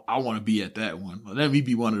 I want to be at that one. Let me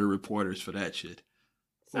be one of the reporters for that shit.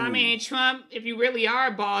 So, I mean, Trump, if you really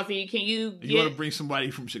are ballsy, can you You want to bring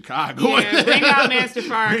somebody from Chicago? Yeah, bring out Minister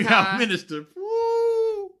Farrakhan. Bring out Minister.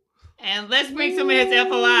 Woo. And let's bring some of his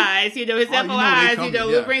FOIs. His FOIs,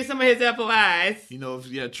 we'll bring some of his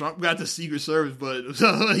FOIs. Trump got the Secret Service, but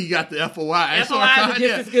he got the FOIs. FOIs are just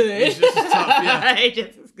as good. It's just as tough,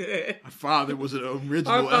 just as good. good. My father was an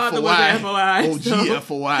original Our father FOI, was an FOI, OG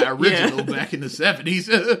FOI original back in the 70s.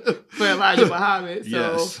 For Elijah Muhammad. So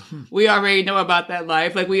Yes. we already know about that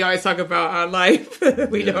life. Like we always talk about our life.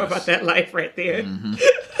 We know about that life right there.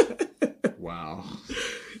 Wow.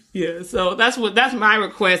 Yeah, so that's my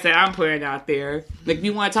request that I'm putting out there. Like if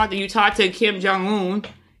you want to talk to Kim Jong-un,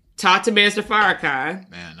 talk to Minister Farrakhan.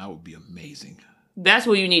 Man, that would be amazing. That's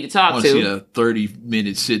what you need to I talk want to see to. a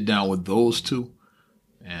 30-minute sit down with those two.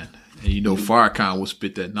 And you know Farrakhan will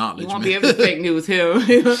spit that knowledge, You won't man. be able to fake news him.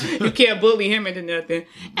 You can't bully him into nothing.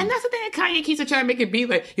 And that's the thing that Kanye keeps on trying to make it be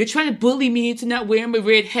like, you're trying to bully me into not wearing my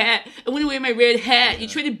red hat. And when I wear my red hat, you're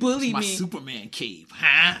trying to bully My me. Superman cave,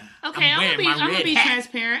 huh? Okay, I'm wearing my gonna red be hat.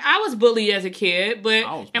 transparent. I was bullied as a kid, but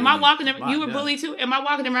I was am I bullied walking? a lot, You were yeah. bullied too. Am I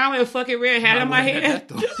walking around with a fucking red hat Not on my wearing head?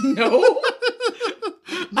 that hat, though. No.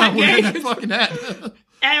 Not wearing that guess- fucking hat.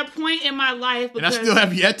 At a point in my life, And I because still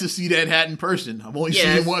have yet to see that hat in person. I've only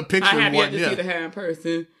yes, seen one picture I have of yet one. to Yeah. see the hat in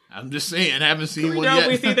person. I'm just saying, I haven't seen We one know yet.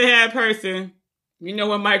 if we see the hat in person. You know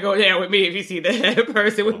what might go down with me if you see the hat in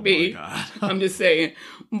person with Oh, me. my God. I'm just saying.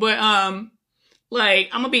 But like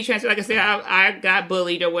I'm gonna be transparent. Like I said, I got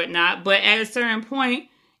bullied or whatnot. But at a certain point,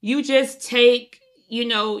 you just take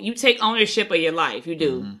ownership of your life. You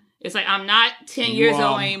do. Mm-hmm. It's like I'm not 10 years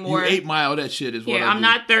old anymore. You 8 Mile that shit is what Yeah, I I'm do.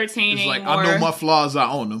 not 13 It's like, anymore. I know my flaws, I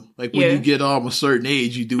own them. Like, when Yeah. you get a certain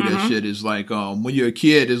age, you do that shit. It's like, when you're a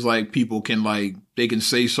kid, it's like, people can, like, they can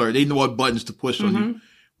say sorry. They know what buttons to push on you.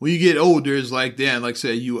 When you get older, it's like, damn, like I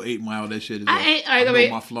said, you 8 Mile that shit. Is like, I know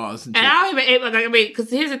my flaws and shit. And I don't even,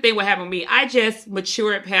 because here's the thing what happened with me. I just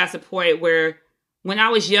matured past a point where when I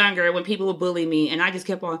was younger, when people would bully me, and I just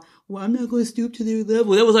kept on, well, I'm not going to stoop to their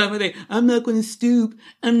level. That was like my thing. I'm not going to stoop.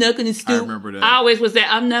 I'm not going to stoop. I remember that. I always was that.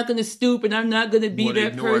 I'm not going to stoop, and I'm not going to be Wanna that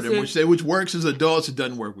ignore them, person. which works as adults, it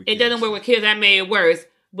doesn't work with It kids. doesn't work with kids. That made it worse.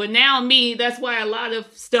 But now me, that's why a lot of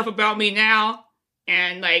stuff about me now,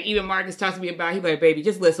 and like even Marcus talks to me about, he's like, baby,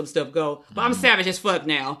 just let some stuff go. But I'm savage as fuck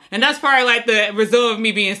now. And that's probably like the result of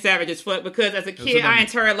me being savage as fuck, because as a kid, I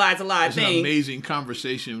internalized a lot of It's an things. amazing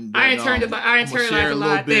conversation. I that, internalized I'm gonna share a a lot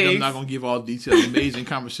little of bit. I'm things. not gonna give all details. Amazing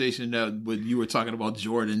conversation that when you were talking about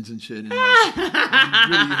Jordans and shit, and like, it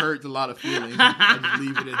really hurt a lot of feelings. I just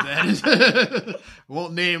leave it at that. I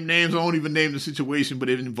won't name names. I won't even name the situation, but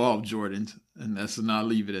it involved Jordans, and I'll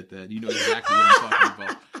leave it at that. You know exactly what I'm talking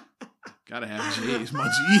about. Gotta have J's, my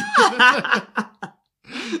G.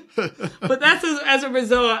 But that's as a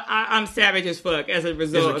result, I'm savage as fuck as a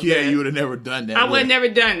result As a of kid, that. you would have never done that. I would have never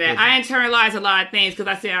done that. I internalized a lot of things because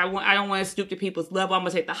I said I don't want to stoop to people's level. I'm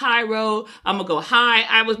gonna take the high road. I'm gonna go high.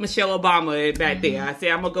 I was Michelle Obama back there. I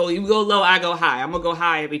said I'm gonna go. You go low, I go high. I'm gonna go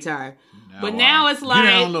high every time. But now it's like, get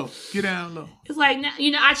down low. Get down low. it's like,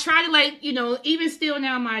 I try to like, even still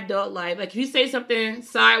now in my adult life, like if you say something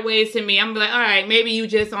sideways to me, I'm gonna be like, all right, maybe you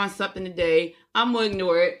just on something today. I'm gonna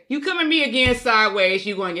ignore it. You come at me again sideways,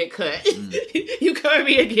 you're gonna get cut. You come at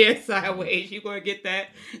me again sideways, you're gonna get that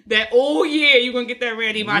you're gonna get that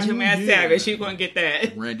Randy Macho Man Savage. You're gonna get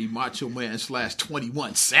that. Randy Macho Man /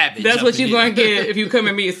 21 Savage. That's up what in you're here. gonna get if you come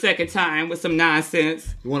at me a second time with some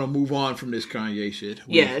nonsense. You want to move on from this Kanye shit?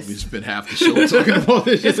 Yes. We spent half the show talking about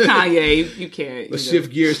this. It's Kanye. You can't. Let's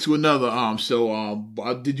shift gears to another.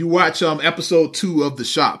 Did you watch episode 2 of The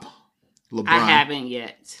Shop? LeBron. I haven't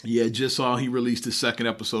yet. Yeah, just saw he released the second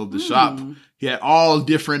episode of The Shop. He had all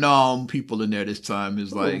different people in there this time.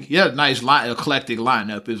 It's like he had a nice eclectic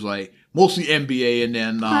lineup. It's like mostly NBA, and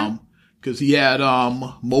then because he had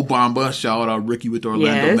Mo Bamba, shout out Ricky with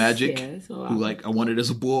Orlando Magic, who like I wanted as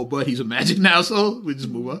a Bull, but he's a Magic now, so we just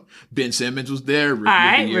move on. Ben Simmons was there. Ricky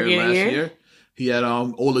of the year last year. He had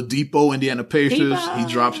Oladipo, Indiana Pacers. He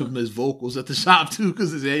dropped some of his vocals at The Shop too,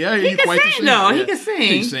 because he can sing though. He can sing.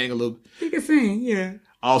 He sang a little. He can sing. Yeah.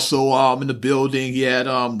 Also, in the building, he had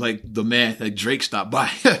like the man, like Drake stopped by.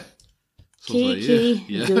 So Kiki,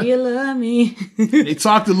 do you love me? They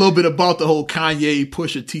talked a little bit about the whole Kanye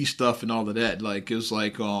Pusha T stuff and all of that. Like it was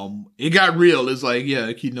like it got real. It's like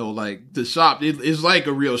like the shop. It's like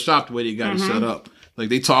a real shop the way they got it set up. Like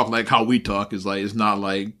they talk like how we talk. It's like it's not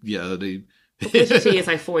like they. Pusha T is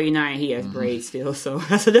like 49. He has braids still, so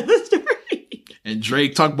that's another story. And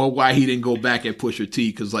Drake talked about why he didn't go back at Pusha T,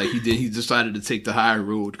 because like he decided to take the high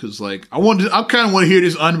road, because like I kind of want to hear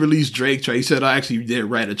this unreleased Drake track. He said I actually did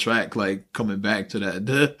write a track like coming back to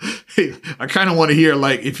that. I kind of want to hear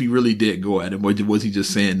like if he really did go at him, or was he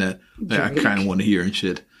just saying that? Like, I kind of want to hear and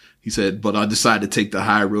shit. He said, but I decided to take the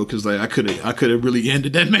high road because like I could have really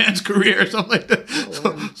ended that man's career or something like that.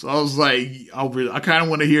 Oh, wow. So I was like, I kind of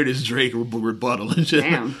want to hear this Drake rebuttal and shit.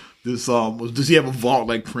 Damn. This does he have a vault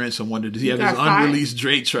like Prince? I wonder, does he have his unreleased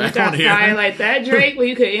Drake track on here? You got fired like that, Drake? Where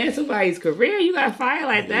you could end somebody's career? You got fired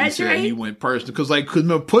like that, Drake? He went personal because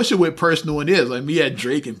remember Pusha went personal in his. Like, he had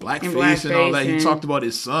Drake and Blackface and all that. He talked about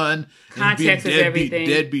his son. Context is everything.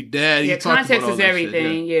 Deadbeat dad. Yeah, context is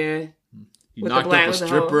everything. Yeah. He knocked up a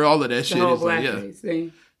stripper. All of that shit. The whole blackface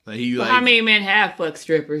thing. Like how many men have fucked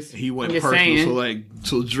strippers? He went personal.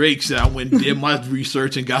 So Drake said, I went and did my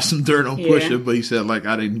research and got some dirt on Pusha, but he said, like,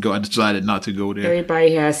 I didn't go. I decided not to go there.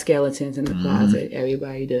 Everybody has skeletons in the closet.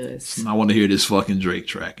 Everybody does. I want to hear this fucking Drake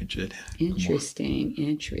track and shit. Interesting.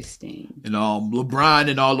 And LeBron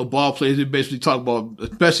and all the ball players, they basically talk about,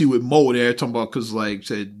 especially with Mo there, talking about, because, like,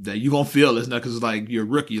 said that you gonna feel it's not because, like, you're a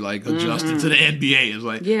rookie, like, adjusting to the NBA. It's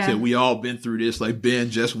like, said, we all been through this. Like, Ben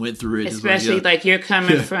just went through it. Especially, like you're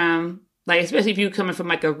coming from, like, especially if you're coming from,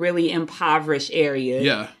 like, a really impoverished area.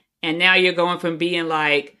 Yeah. And now you're going from being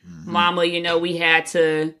like, Mama, we had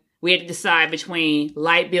to decide between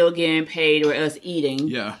light bill getting paid or us eating.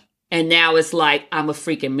 Yeah. And now it's like, I'm a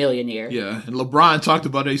freaking millionaire. Yeah. And LeBron talked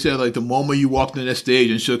about it. He said, like, the moment you walked in that stage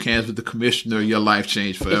and shook hands with the commissioner, your life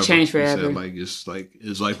changed forever. It changed forever. He said,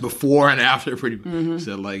 it's like before and after pretty much. He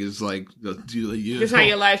said, like, it's like, just how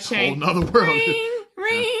your life changed. Whole nother world.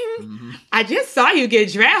 Ring. I just saw you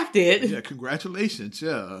get drafted. Yeah, congratulations.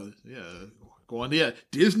 Yeah. Going to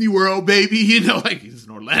Disney World, baby. Like, he's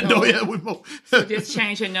in Orlando. Yeah, with Mo. So just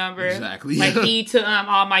change your number. Exactly. Like, to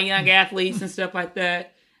all my young athletes and stuff like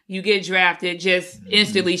that. You get drafted, just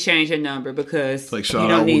instantly change your number because like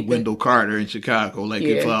shout out with Wendell Carter in Chicago. Like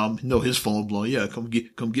if his phone blown,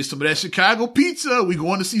 come get some of that Chicago pizza. We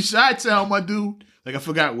going to see Chi-Town, my dude. Like I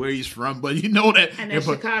forgot where he's from, but you know that. And then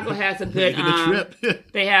Chicago has a good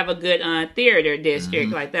trip. They have a good theater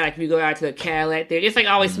district like that. Like if you go out to the Cadillac Theater, it's like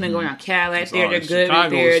always something going on. Cadillac Theater,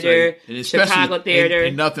 Goodman Theater, Chicago Theater,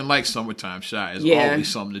 and nothing like Summertime Chi. It's always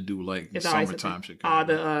something to do like Summertime Chicago.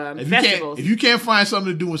 All the festivals. If you can't find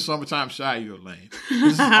something to do in Summertime Chi, you're lame.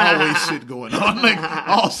 There's always shit going on like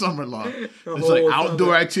all summer long. It's like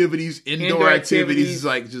outdoor activities, indoor activities. It's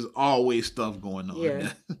like just always stuff going on.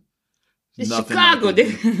 Yeah. It's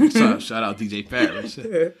Chicago. Shout out DJ Paris.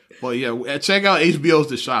 Well, yeah, check out HBO's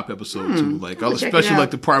The Shop episode too. Like, especially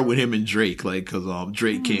like the part with him and Drake, like because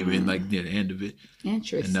Drake came in like near the end of it.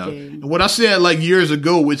 Interesting. And what I said like years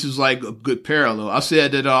ago, which is like a good parallel, I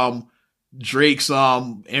said that Drake's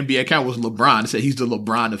NBA account was LeBron. I said he's the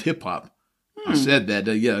LeBron of hip hop. I said that,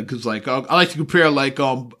 because like I like to compare like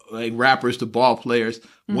rappers to ball players.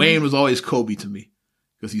 Wayne was always Kobe to me.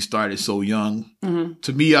 Because he started so young.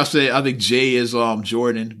 To me, I think Jay is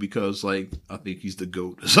Jordan because like I think he's the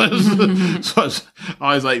GOAT. So I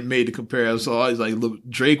always like made the comparison. So I always like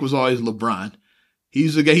Drake was always LeBron.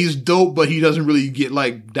 He's a guy. He's dope, but he doesn't really get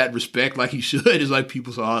like that respect like he should. It's like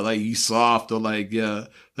people saw like he's soft or like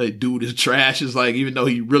dude is trash. It's like even though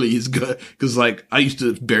he really is good. Because like I used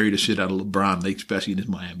to bury the shit out of LeBron, like especially in his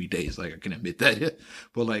Miami days. Like I can admit that. Yeah.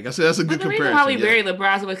 But like I said, that's a good comparison. The reason why we buried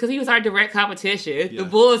LeBron was because he was our direct competition. Yeah. The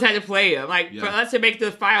Bulls had to play him. Like for us to make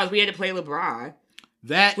the finals, we had to play LeBron.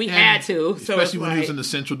 That we had to, so especially when he was in the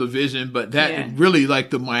Central Division. But that really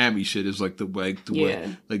like the Miami shit is like the way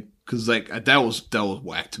like. Cause like that was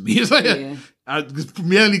whack to me. It's like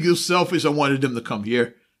Premier League was selfish. I wanted them to come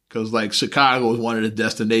here because like Chicago was one of the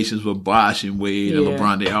destinations with Bosh and Wade and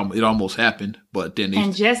LeBron. It almost happened, but then they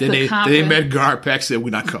met Garpax said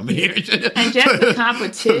we're not coming here. And just the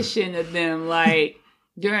competition of them, like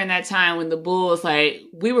during that time when the Bulls, like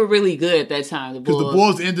we were really good at that time. Because the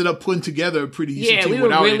Bulls ended up putting together a pretty decent team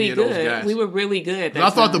without any of those guys. We were really good. I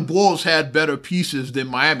thought the Bulls had better pieces than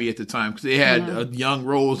Miami at the time because they had young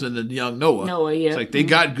Rose and a young Noah. It's like they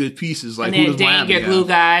got good pieces. Like and then Deng, your glue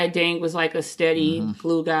guy. Deng was like a steady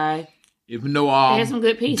glue guy. Even though they had some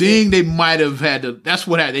good pieces. Deng, they might have had to. That's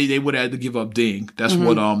what they would have had to give up Deng. That's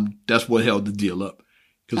what held the deal up.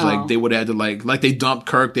 Because like they would have to like they dumped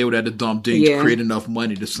Kirk, they would have to dump Deng to create enough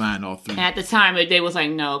money to sign all three. And at the time, they was like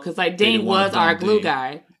no, because like Deng was our glue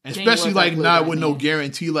guy. And especially like not with no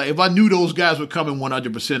guarantee. Like if I knew those guys were coming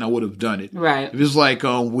 100%, I would have done it. Right. If it's like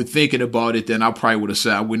we're thinking about it, then I probably would have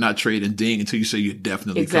said we're not trading Deng until you say you're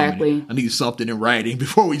definitely coming. I need something in writing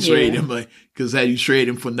before we trade him. Like because had you trade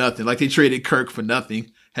him for nothing, like they traded Kirk for nothing.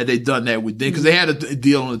 Had they done that with Deng, because they had a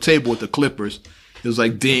deal on the table with the Clippers. It was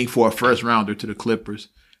like Deng for a first rounder to the Clippers.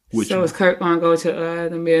 So is Kirk going to go to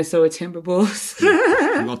the Minnesota Timberwolves?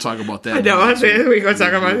 We're going to talk about that. I know. I said we're going to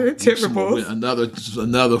talk about the Timberwolves.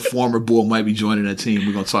 Another former Bull might be joining that team.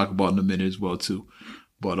 We're going to talk about in a minute as well too.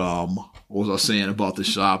 But what was I saying about the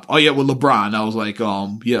shop? Oh yeah, with LeBron, I was like,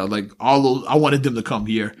 like all those. I wanted them to come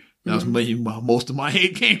here That was most of my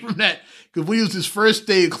hate came from that. Because when he was his first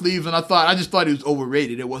day in Cleveland, I just thought he was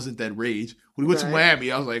overrated. It wasn't that rage. When he went to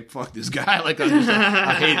Miami, I was like, fuck this guy. Like,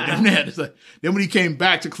 I hated him then. It's like, then when he came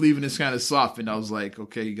back to Cleveland, it's kind of softened. I was like,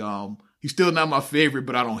 okay, he's still not my favorite,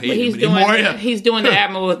 but I don't hate him anymore. He's doing the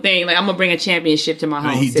admirable thing. Like, I'm going to bring a championship to my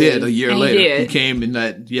home he city. did a year later. He came in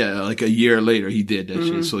that, like a year later, he did that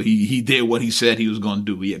shit. So he did what he said he was going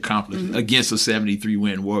to do. He accomplished against the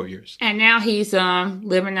 73-win Warriors. And now he's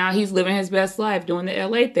living his best life doing the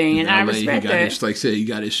LA thing. And I respect that. Like I said, he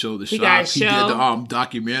got his show to shop. He did the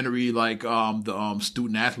documentary, like the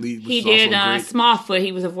student athlete. Which he did Smallfoot.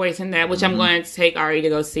 He was a voice in that, which I'm going to take Ari to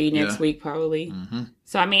go see next week, probably.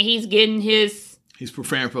 So, I mean, he's getting he's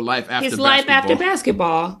preparing for life after his basketball. life after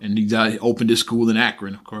basketball. And he opened his school in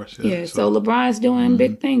Akron, of course. Yeah, so LeBron's doing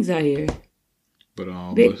big things out here.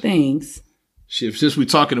 But big things. Shit, since we're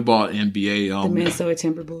talking about NBA, the Minnesota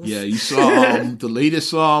Timberwolves. Yeah, you saw the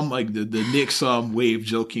latest like the Knicks waived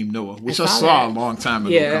Joakim Noah, which I saw a long time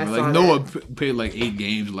ago. Yeah, like Noah played like 8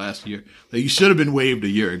 games last year. Like, he should have been waived a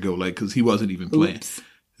year ago, like, because he wasn't even playing.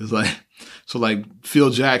 It's like, so like Phil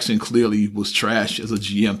Jackson clearly was trash as a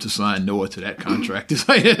GM to sign Noah to that contract. It's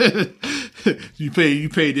like you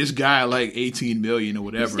pay this guy like $18 million or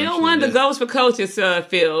whatever. Still one of the goals for coaches,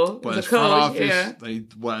 Phil. But as front office,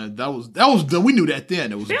 that was done. We knew that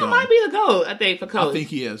then. It was Phil done. might be the GOAT, I think, for coach. I think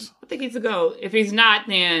he is. I think he's the GOAT. If he's not,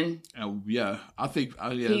 then I think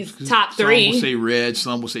he's top 3. Some will say Red,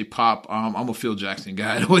 some will say Pop. I'm a Phil Jackson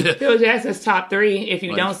guy. Phil Jackson's top 3. If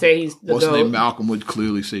you don't say he's the what's GOAT. His name? Malcolm would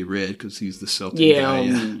clearly say Red because he's the Celtic guy.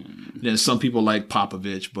 Then some people like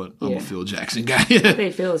Popovich, but I'm a Phil Jackson guy. I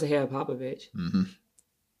think Phil is ahead of Popovich.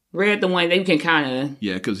 Red, the one they can kind of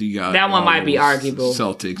because he got that one might be arguable.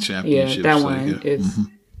 Celtic championships. Yeah, that one is.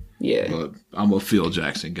 Yeah, but I'm a Phil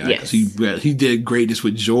Jackson guy because he did greatness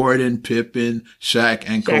with Jordan, Pippen, Shaq,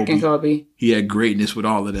 and Kobe. He had greatness with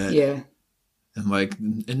all of that. Yeah,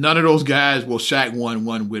 and none of those guys. Well, Shaq won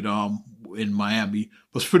one with in Miami,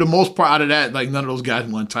 but for the most part out of that, like none of those guys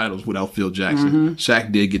won titles without Phil Jackson.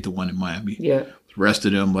 Shaq did get the one in Miami. Yeah, the rest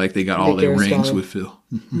of them they got all their rings with Phil.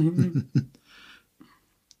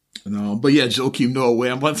 No, but yeah, Joakim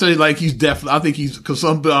Noah. I'm about to say he's definitely. I think he's because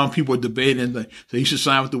some people are debating so he should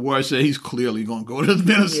sign with the Warriors. Say he's clearly going to go to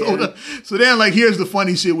Minnesota. Yeah. So then, here's the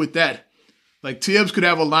funny shit with that. Tibbs could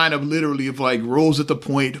have a lineup literally of Rose at the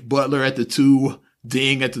point, Butler at the 2,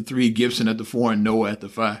 Ding at the 3, Gibson at the 4, and Noah at the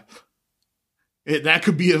 5. That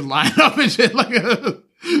could be his lineup and shit.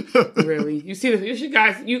 Really? You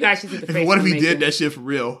guys should see the face. What if he did that shit for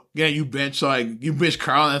real? Again, you bench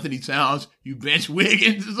Karl Anthony Towns, you bench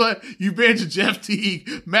Wiggins, you bench Jeff Teague.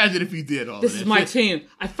 Imagine if he did all this. This is my team.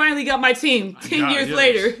 I finally got my team. 10 years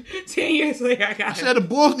later, I got it. I said the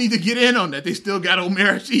Bulls need to get in on that. They still got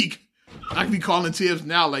Omer Asik. I can be calling Tibbs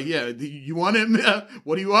now, you want him?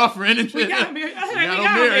 What are you offering? And we got Omer.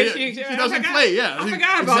 He doesn't play. Yeah, I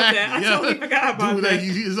forgot about that. I totally forgot about that.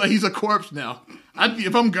 He's a corpse now.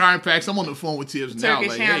 If I'm Garden Pax, I'm on the phone with Tibbs now.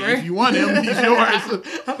 Turkish hey, if you want him, he's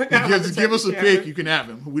yours. Give us a pick, you can have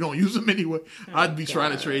him. We don't use him anyway. I'd be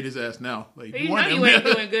trying to trade his ass now. You ain't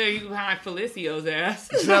doing good. You behind Felicio's ass.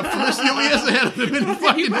 Felicio is ahead of him in the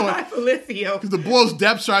fucking behind Felicio. Because the Bulls'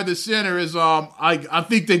 depth chart, the center is I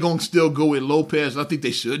think they're gonna still go with Lopez. I think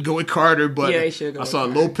they should go with Carter, but they should go. I saw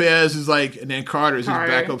Lopez is and then Carter is his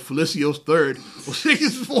backup. Felicio's 3rd. Well, Sick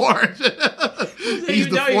is 4th. He's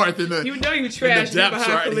the 4th in the. You know you trash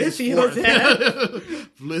behind Felicio's ass.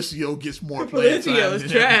 Felicio gets more playing time.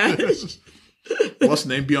 Felicio's trash. What's the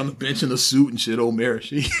name? Be on the bench in a suit and shit. Omer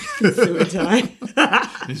Asik. Suit tie.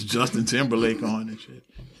 It's Justin Timberlake on and shit.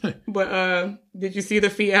 But did you see the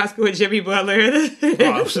fiasco with Jimmy Butler?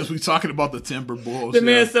 Since we're talking about the Timber Bulls. The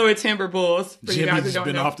Minnesota Timber Bulls. Jimmy's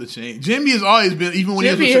been off the chain. Jimmy has always been, even when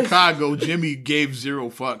he was in Chicago, Jimmy gave 0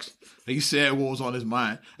 fucks. He said what was on his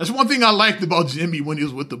mind. That's one thing I liked about Jimmy when he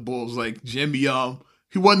was with the Bulls. Jimmy, he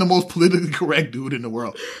wasn't the most politically correct dude in the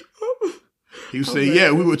world. He would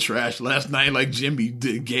say, we were trash last night. Jimmy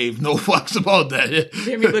gave no fucks about that.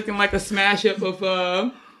 Jimmy looking like a smash up of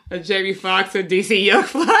a Jamie Foxx or DC Young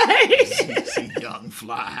Fly. DC Young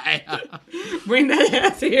Fly. Bring that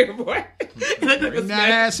ass here, boy. Bring that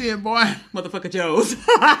ass here, boy. Motherfucker Joe's.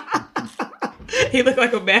 He looked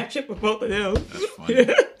like a matchup of both of them. That's funny.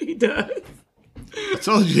 Yeah, he does. I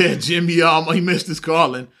told you, Jimmy, he missed his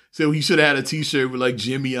calling. So he should have had a T-shirt with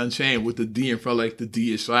Jimmy Unchained with the D in front, the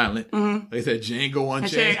D is silent. Mm-hmm. They said Django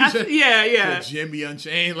Unchained. Yeah. Jimmy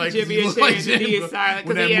Unchained, Jimmy Unchained, the D is silent.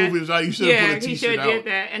 When that movie was out, you should have put a T-shirt out. He should have did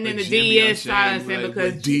that, and then the D is silent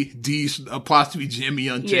because D apostrophe Jimmy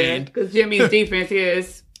Unchained. Yeah, because Jimmy's defense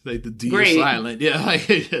is the D great. is silent. Yeah,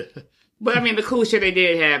 But I mean, the cool shit they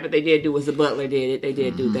did have, but they did do was the Butler did it. They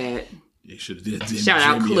did do that. They should have did. Shout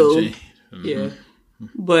out Clue. Yeah.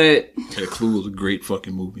 But Clue was a great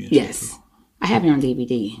fucking movie. Yes. I have it on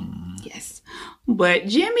DVD. Yes. But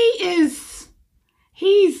Jimmy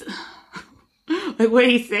he's like what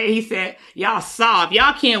he said, y'all soft.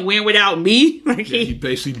 Y'all can't win without me. Like he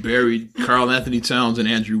basically buried Karl Anthony Towns and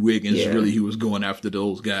Andrew Wiggins. Yeah. Really, he was going after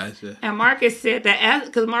those guys. Yeah. And Marcus said that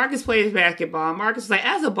because Marcus plays basketball, Marcus was like,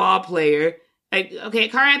 as a ball player, like, okay,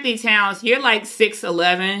 Karl Anthony Towns, you're like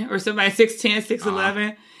 6'11" or somebody 6'10",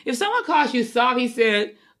 6'11". If someone calls you soft, he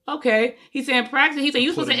said, okay. He said in practice, he said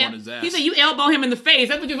you supposed to. He said you elbow him in the face.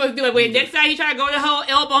 That's what you're supposed to do. Like, wait, next time you try to go to the hole,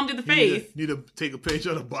 elbow him to the face. Need to take a page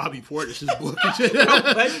out of Bobby Portis's book. Don't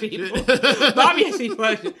push people. Bobby actually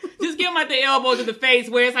pushes. Just give him like the elbow to the face,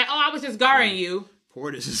 where it's like, oh, I was just guarding you.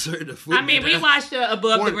 Portis is certain the foot. I mean, we watched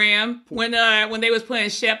Above the Rim when they was putting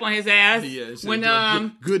Shep on his ass. Yeah, when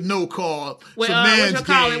good no call. What's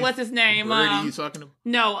his name? Birdie, you talking about?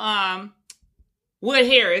 No, Wood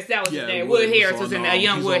Harris, that was his name. Wood Harris was in there.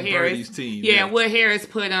 Young Wood Harris. Team, yeah, Wood Harris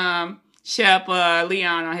put Shep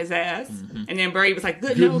Leon on his ass. Mm-hmm. And then Birdie was like,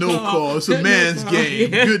 good no call. It's a man's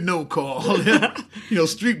game. Yeah. Good no call.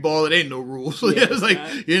 Street ball, it ain't no rules. So it's like,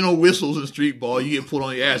 ain't no whistles in street ball. You get put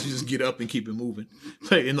on your ass, you just get up and keep it moving.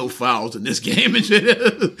 Like, ain't no fouls in this game and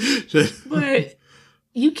shit. But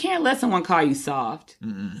you can't let someone call you soft.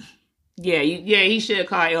 Mm-mm. Yeah, he should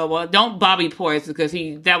call elbow. Don't Bobby Portis because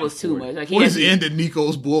that was too much. Like, Portis ended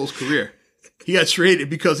Nico's Bulls career. He got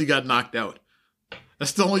traded because he got knocked out.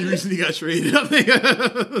 That's the only reason he got traded, I think.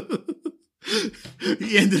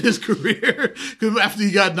 He ended his career because after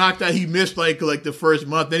he got knocked out, he missed like the first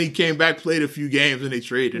month. Then he came back, played a few games, and they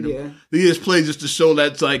traded him. Yeah. He just played just to show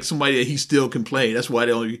that's like somebody that he still can play. That's why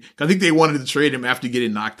I think they wanted to trade him after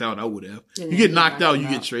getting knocked out. I would have. You get knocked out, you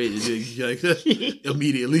get traded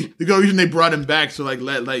immediately. The reason they brought him back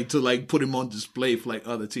to put him on display for like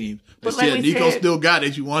other teams. But Nico still got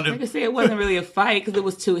it. You want him? Like I said, it wasn't really a fight because it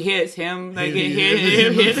was 2 hits. Him like getting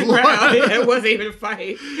hit the ground. It wasn't even a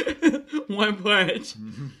fight. One punch.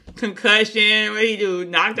 Mm-hmm. Concussion. What did he do?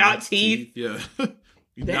 Knocked out teeth. Yeah.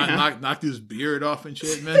 He knocked his beard off and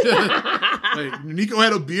shit, man. Like, Nico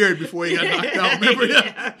had a beard before he got knocked out. Remember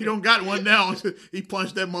that? He don't got one now. He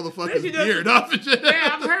punched that motherfucker's beard off and shit.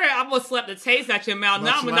 Yeah, I've heard. I'm going to slap the taste out your mouth.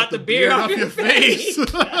 Now I'm going to knock the beard off your face.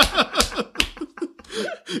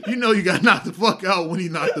 You know you got knocked the fuck out when he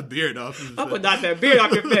knocked the beard off. I'm going to knock that beard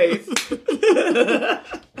off your face.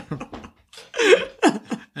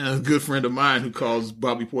 And a good friend of mine who calls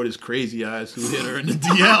Bobby Portis Crazy Eyes, who hit her in the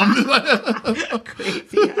DM.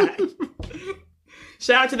 Crazy Eyes.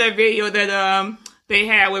 Shout out to that video that they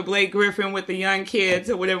had with Blake Griffin with the young kids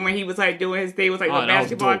or whatever when he was like doing his day was like a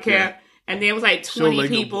basketball camp. Yeah. And then it was like 20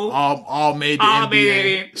 people. All made the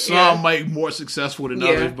NBA. Some like more successful than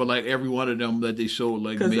others, but like every one of them that they showed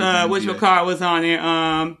like made the NBA. Which McCart was on it.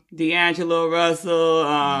 D'Angelo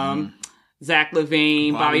Russell, Zach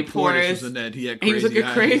LaVine, Bobby Portis. Was in that. He was looking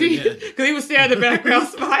crazy because he was standing in the background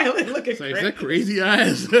smiling, looking crazy. Is that crazy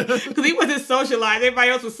eyes? Because he wasn't socialized. Everybody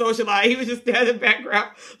else was socialized. He was just standing in the background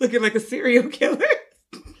looking like a serial killer.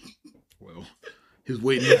 Well, he was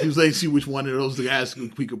waiting. He was like, see which one of those guys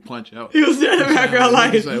we could punch out. He was standing in the background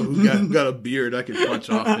like, who got a beard I can punch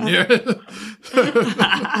off in here.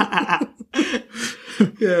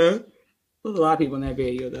 Yeah. There's a lot of people in that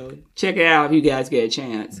video, though. Check it out if you guys get a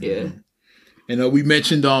chance. Mm-hmm. Yeah. And we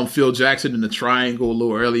mentioned Phil Jackson in the Triangle a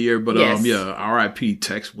little earlier, but R.I.P.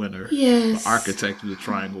 Tex Winter, the architect of the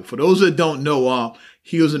Triangle. For those that don't know,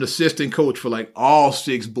 he was an assistant coach for like all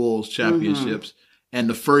 6 Bulls championships and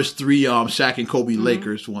the first 3 Shaq and Kobe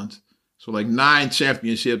Lakers ones. So like 9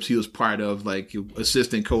 championships he was part of, like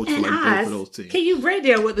assistant coach for like both of those teams. Can you break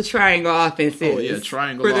down what the Triangle offense is? Oh yeah,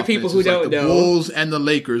 Triangle for the people who don't know. The Bulls and the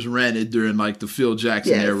Lakers ran it during like the Phil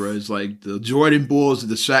Jackson era. It's like the Jordan Bulls,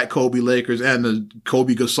 the Shaq Kobe Lakers, and the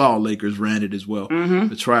Kobe Gasol Lakers ran it as well. Mm-hmm.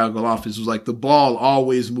 The Triangle offense was like the ball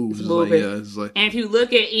always moves. It's like, and if you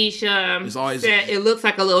look at each set, it looks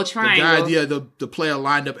like a little triangle. The player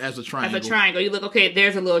lined up as a triangle. As a triangle, you look. Okay,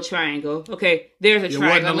 there's a little triangle. Okay, there's a triangle.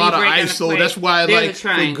 Wasn't a lot of ice. So that's why, like,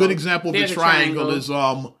 a good example of the triangle is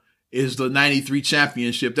the '93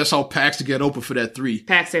 championship. That's how Paxson got open for that 3.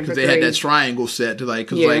 Paxson for 3. They had that triangle set to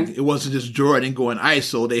like it wasn't just Jordan going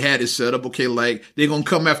ISO. They had it set up. Okay, like they're gonna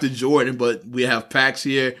come after Jordan, but we have Pax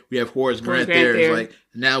here, we have Horace Grant there. It's like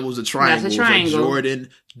And that was a triangle. That's a triangle. It was like Jordan,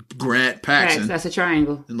 Grant, Paxson. That's a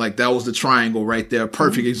triangle. And like that was the triangle right there.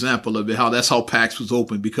 Perfect example of it. That's how Pax was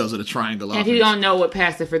open because of the triangle. And if you don't know what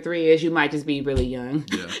Paxson for 3 is, you might just be really young.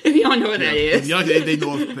 Yeah. If you don't know what that is. Young, they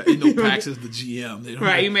know Pax is the GM. They don't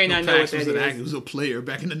right, you may not know what that is. He was a player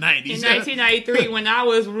back in the 90s. In 1993, when I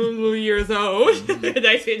was years old.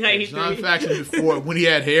 1993. John Paxson before, when he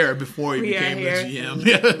had hair, before he became the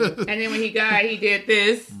GM. And then when he got, he did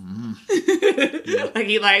this.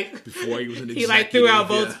 Like before he was an executive, he threw out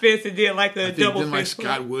both fists and did like a double fist. Like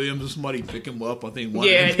Scott Williams or somebody pick him up. I think one.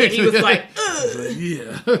 Yeah, and then he was like,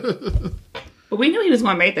 yeah. But we knew he was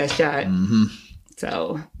going to make that shot. Mm-hmm.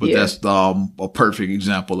 So, but that's a perfect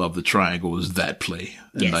example of the triangle is that play,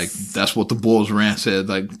 and like that's what the Bulls ran said.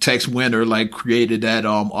 Like Tex Winter created that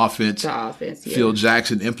offense. The offense. Yeah. Phil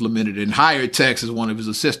Jackson implemented it and hired Tex as one of his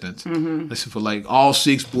assistants. Mm-hmm. For all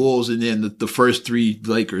 6 Bulls, and then the first 3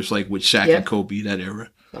 Lakers, like with Shaq and Kobe, that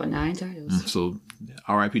era. So 9 titles. So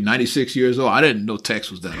R.I.P. 96 years old. I didn't know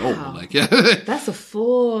Tex was that old. That's a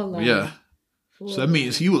full. Yeah. So that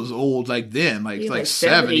means he was old then, like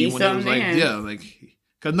 70 when it was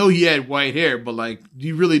cause I know he had white hair, but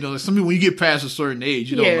you really don't. Some people, when you get past a certain age,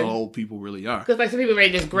 you don't know how old people really are. Because some people are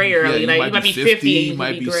just gray early. You might be 50, you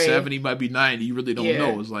might be 70, you might be 90. You really don't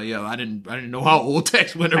know. It's I didn't know how old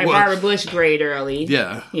Tex Winter was. Barbara Bush grayed early.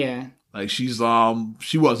 Yeah. Yeah. She's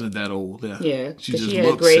she wasn't that old. Yeah. Yeah. She just had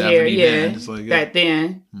looked gray 70 hair. Yeah. Then. Back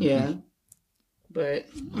then. Mm-hmm. Yeah. But.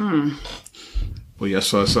 Well, yeah,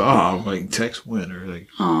 so Tex Winter,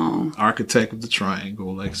 architect of the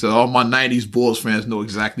triangle. So all my 90s Bulls fans know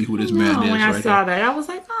exactly who this man is. When I saw that, I was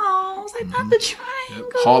like, not the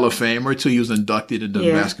triangle. Yep. Hall of Famer, too. He was inducted into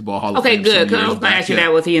the Basketball Hall of Fame. Okay, good. Because I was going to ask you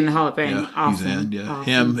that. Was he in the Hall of Fame? Yeah, awesome. He's in, yeah.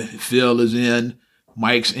 Awesome. Him, Phil is in,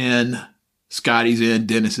 Mike's in, Scotty's in,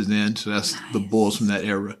 Dennis is in. So that's the Bulls from that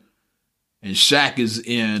era. And Shaq is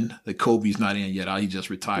in. Kobe's not in yet. He just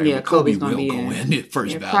retired. Yeah, Kobe will go in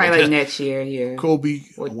first ballot. Probably next year. Yeah. Kobe,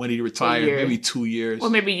 when he retired, maybe 2 years. Or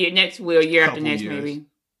maybe year after next, maybe.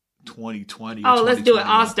 2020. Oh, let's do it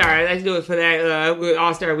All-Star. Let's do it for that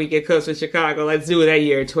All-Star weekend comes with Chicago. Let's do it that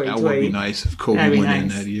year, 2020. That would be nice if Kobe went in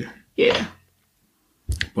that year. Yeah.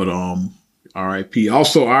 But R.I.P.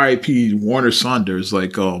 Also R.I.P. Warner Saunders,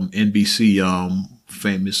 NBC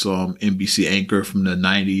famous NBC anchor from the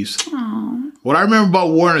 90s. Aww. What I remember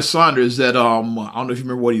about Warner Saunders that I don't know if you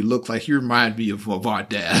remember what he looked like. He reminded me of our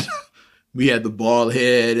dad. We had the bald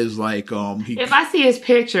head. It's if I see his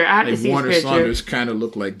picture, I have to see Warner his picture. Saunders kind of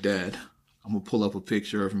looked like Dad. I'm gonna pull up a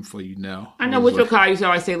picture of him for you now. I know which one used to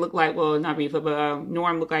always say look like. Well, not me, but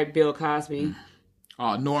Norm looked like Bill Cosby.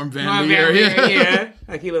 Oh, Norm Van Lier. Yeah,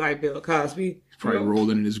 like he looked like Bill Cosby. Probably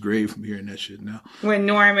rolling in his grave from hearing that shit now. When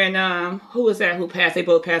Norm and who was that who passed? They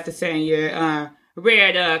both passed the same year.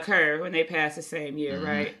 Red Kerr when they passed the same year,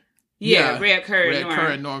 right? Yeah, Red Kerr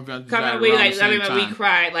and Norm Van Lier. We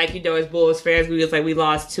cried as Bulls fans. We was we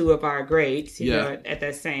lost 2 of our greats, you know, at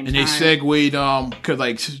that same time. And they segued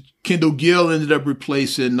because Kendall Gill ended up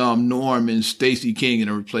replacing Norm and Stacey King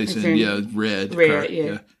and replacing Red. Red,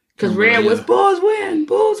 yeah. Because Red was Bulls win,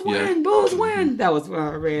 Bulls win, Bulls win. That was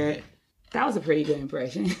Red. That was a pretty good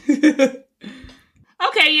impression.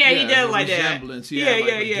 Okay, he does like that.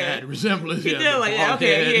 Yeah. Resemblance. He does like that.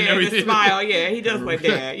 Okay, the smile. Yeah, he does like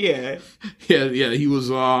that. Yeah. Yeah. He was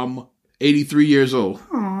 83 years old.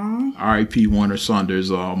 Aww. R.I.P. Warner Saunders,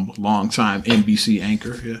 longtime NBC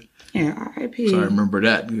anchor. Yeah, R.I.P. So I remember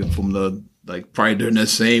that from the probably during that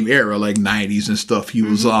same era, 90s and stuff. He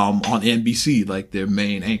was on NBC, their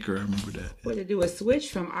main anchor. I remember that. What to do a switch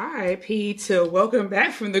from R.I.P. to welcome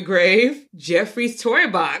back from the grave, Jeffrey's Toy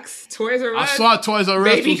Box. Toys R Us. I saw Toys R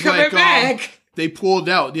Us baby was coming back. They pulled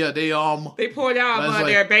out. Yeah, they pulled out of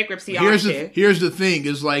their bankruptcy auction. Here's the thing: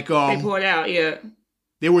 is they pulled out. Yeah,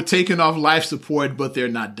 they were taking off life support, but they're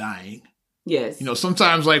not dying. Yes.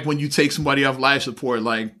 Sometimes when you take somebody off life support,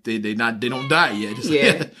 they don't die yet.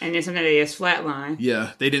 And then sometimes they just flatline.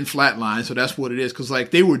 Yeah, they didn't flatline, so that's what it is. Because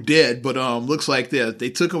they were dead, but looks like they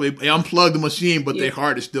took them, they unplugged the machine, but their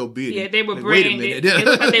heart is still beating. Yeah, they were brain dead. It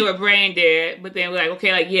looked like they were brain dead, but then we're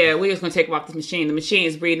we're just gonna take them off this machine. The machine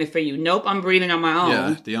is breathing for you. Nope, I'm breathing on my own.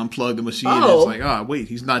 Yeah, they unplugged the machine. And it's wait,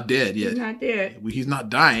 he's not dead yet. He's not dead. He's not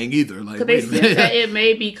dying either. Because they said that it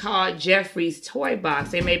may be called Jeffrey's Toy Box.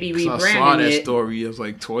 They may be rebranding that story. It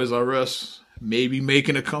was Toys R Us maybe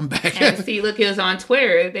making a comeback. And see, look, it was on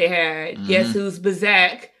Twitter. They had Guess Who's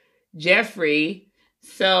Bazak, Jeffrey.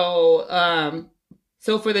 So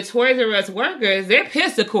for the Toys R Us workers, they're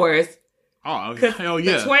pissed, of course. Oh, hell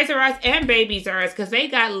yeah. The Toys R Us and Babies R Us, because they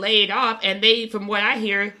got laid off, and from what I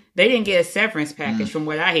hear, they didn't get a severance package. From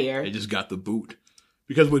what I hear, they just got the boot.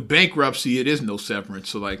 Because with bankruptcy, it is no severance.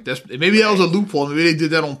 So like maybe that was a loophole. Maybe they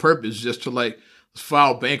did that on purpose just to like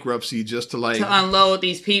file bankruptcy, just to like to unload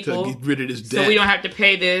these people, to get rid of this debt, so we don't have to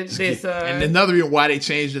pay this. And another reason why they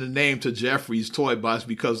changed the name to Jeffrey's Toy Box,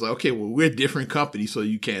 because like, okay, well, we're a different company, so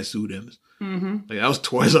you can't sue them. Like that was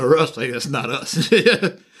Toys R Us. Like that's not us.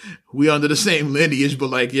 We under the same lineage, but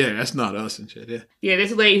like, yeah, that's not us and shit. Yeah,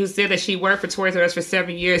 this lady who said that she worked for Toys R Us for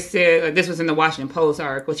 7 years said, this was in the Washington Post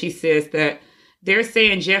article, she says that they're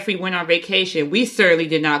saying Jeffrey went on vacation. We certainly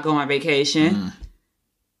did not go on vacation.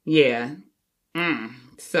 Yeah.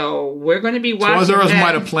 So we're going to be watching. Toys R Us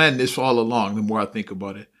might have planned this all along. The more I think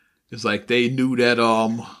about it, it's like they knew that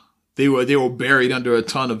they were buried under a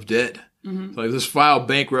ton of debt. So like, let's file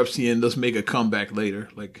bankruptcy and let's make a comeback later.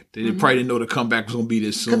 Like they probably didn't know the comeback was going to be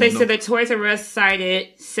this soon. Because they said that Toys R Us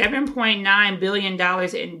cited $7.9 billion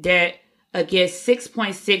in debt against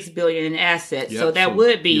 $6.6 billion in assets. So that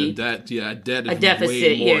would be debt is a deficit.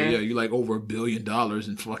 Way more. Yeah, you're like over $1 billion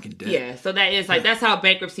in fucking debt. Yeah, so that is like that's how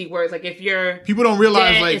bankruptcy works. Like if your people don't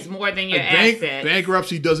realize debt like is more than your assets.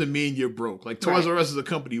 Bankruptcy doesn't mean you're broke. Like Toys R Us as a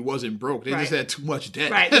company wasn't broke. They just had too much debt.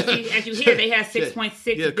 Right. But as you hear, they have $6.6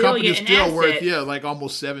 billion the company's in still assets. worth like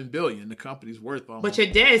almost $7 billion. The company's worth almost. But your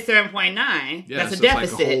debt is 7.9. Yeah, that's so a deficit.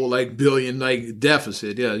 It's like a whole like billion like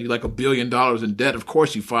deficit. Yeah, you're like $1 billion in debt. Of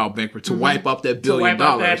course, you file bankruptcy to wipe up that $1 billion.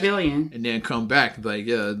 That billion. And then come back like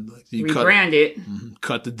you rebrand it.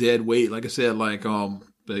 Cut the dead weight. Like I said, like a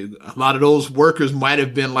lot of those workers might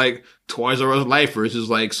have been like Toys R Us lifers. Is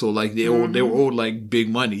like so like they were owed like big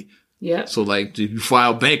money. Yeah. So like if you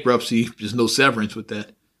file bankruptcy, there's no severance with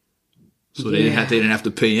that. So they didn't have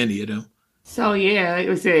to pay any of them. So yeah, like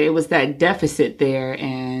I said, it was that deficit there,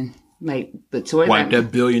 and like the Toys wipe that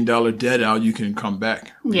 $1 billion debt out, you can come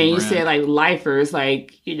back. Yeah, you said like lifers,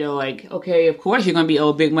 like like okay, of course you're gonna be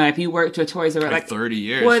owed big money if you work to a Toys R Us like 30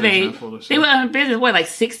 years. Well, they were in business like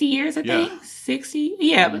 60 years, I think. 60,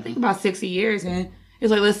 but think about 60 years, and it's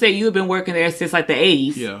like let's say you've been working there since like the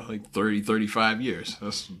 80s. Yeah, like 30, 35 years.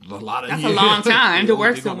 That's a lot of. That's a long time to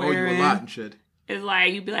work somewhere. A lot and shit. It's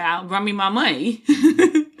like you'd be like, run me my money.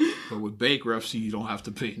 But with bankruptcy, you don't have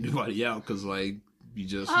to pay anybody out because like. You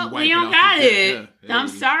just we don't got it. Yeah. I'm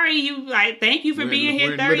sorry. You thank you for being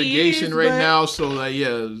here 30 years. Litigation right now, so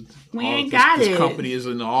we ain't got this company is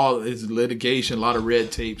in all is litigation, a lot of red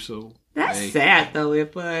tape. So that's sad though.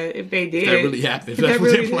 If they did, if that really happened. If that's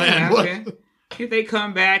what their plan was. If they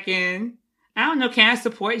come back and I don't know, can I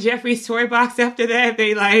support Jeffrey's Toy Box after that? If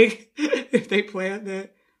they if they plan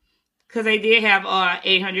that, because they did have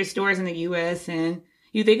 800 stores in the U.S. and.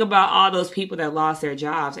 You think about all those people that lost their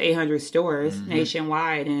jobs, 800 stores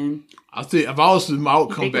nationwide, and I think if I was to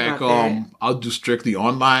come back, I'll do strictly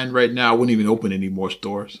online right now. I wouldn't even open any more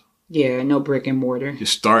stores. Yeah, no brick and mortar.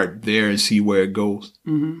 Just start there and see where it goes.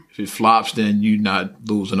 If it flops, then you're not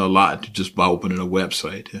losing a lot just by opening a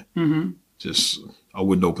website. Just I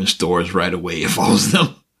wouldn't open stores right away if I was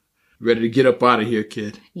them. Ready to get up out of here,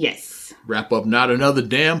 kid? Yes. Wrap up Not Another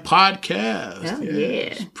Damn Podcast. Oh,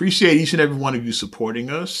 yeah. Appreciate each and every one of you supporting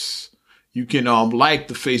us. You can like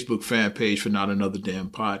the Facebook fan page for Not Another Damn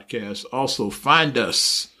Podcast. Also find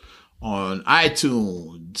us on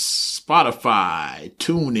iTunes, Spotify,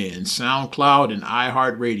 TuneIn, SoundCloud, and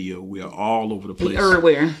iHeartRadio. We are all over the place.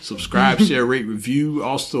 Everywhere. Subscribe, share, rate, review.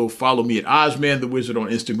 Also follow me at Ozman the Wizard on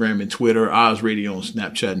Instagram and Twitter, OzRadio on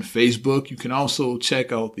Snapchat and Facebook. You can also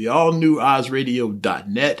check out the all-new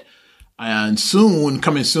OzRadio.net. And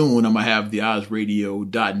coming soon, I'm going to have the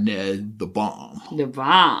OzRadio.net, The Bomb. The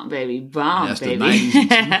Bomb, baby. Bomb, that's baby. That's the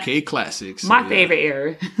 90s and 2K classics. My favorite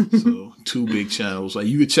era. So 2 big channels. Like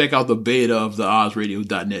you can check out the beta of the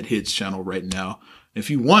OzRadio.net Hits channel right now.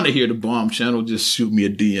 If you want to hear the Bomb channel, just shoot me a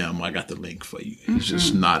DM. I got the link for you. It's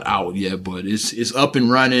just not out yet, but it's up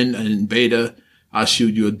and running in beta. I'll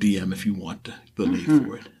shoot you a DM if you want the link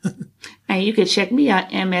for it. And you can check me out,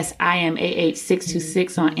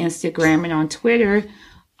 MSIMAH626 on Instagram and on Twitter.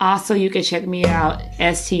 Also, you can check me out,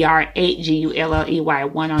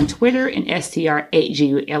 STR8GULLEY1 on Twitter and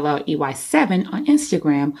STR8GULLEY7 on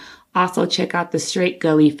Instagram. Also, check out the Straight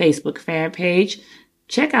Gully Facebook fan page.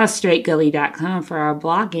 Check out straightgully.com for our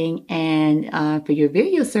blogging and for your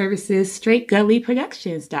video services,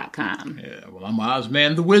 straightgullyproductions.com. Yeah, well, I'm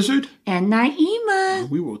Ozman the Wizard. And Naima.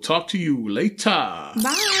 We will talk to you later.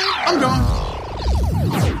 Bye. I'm gone.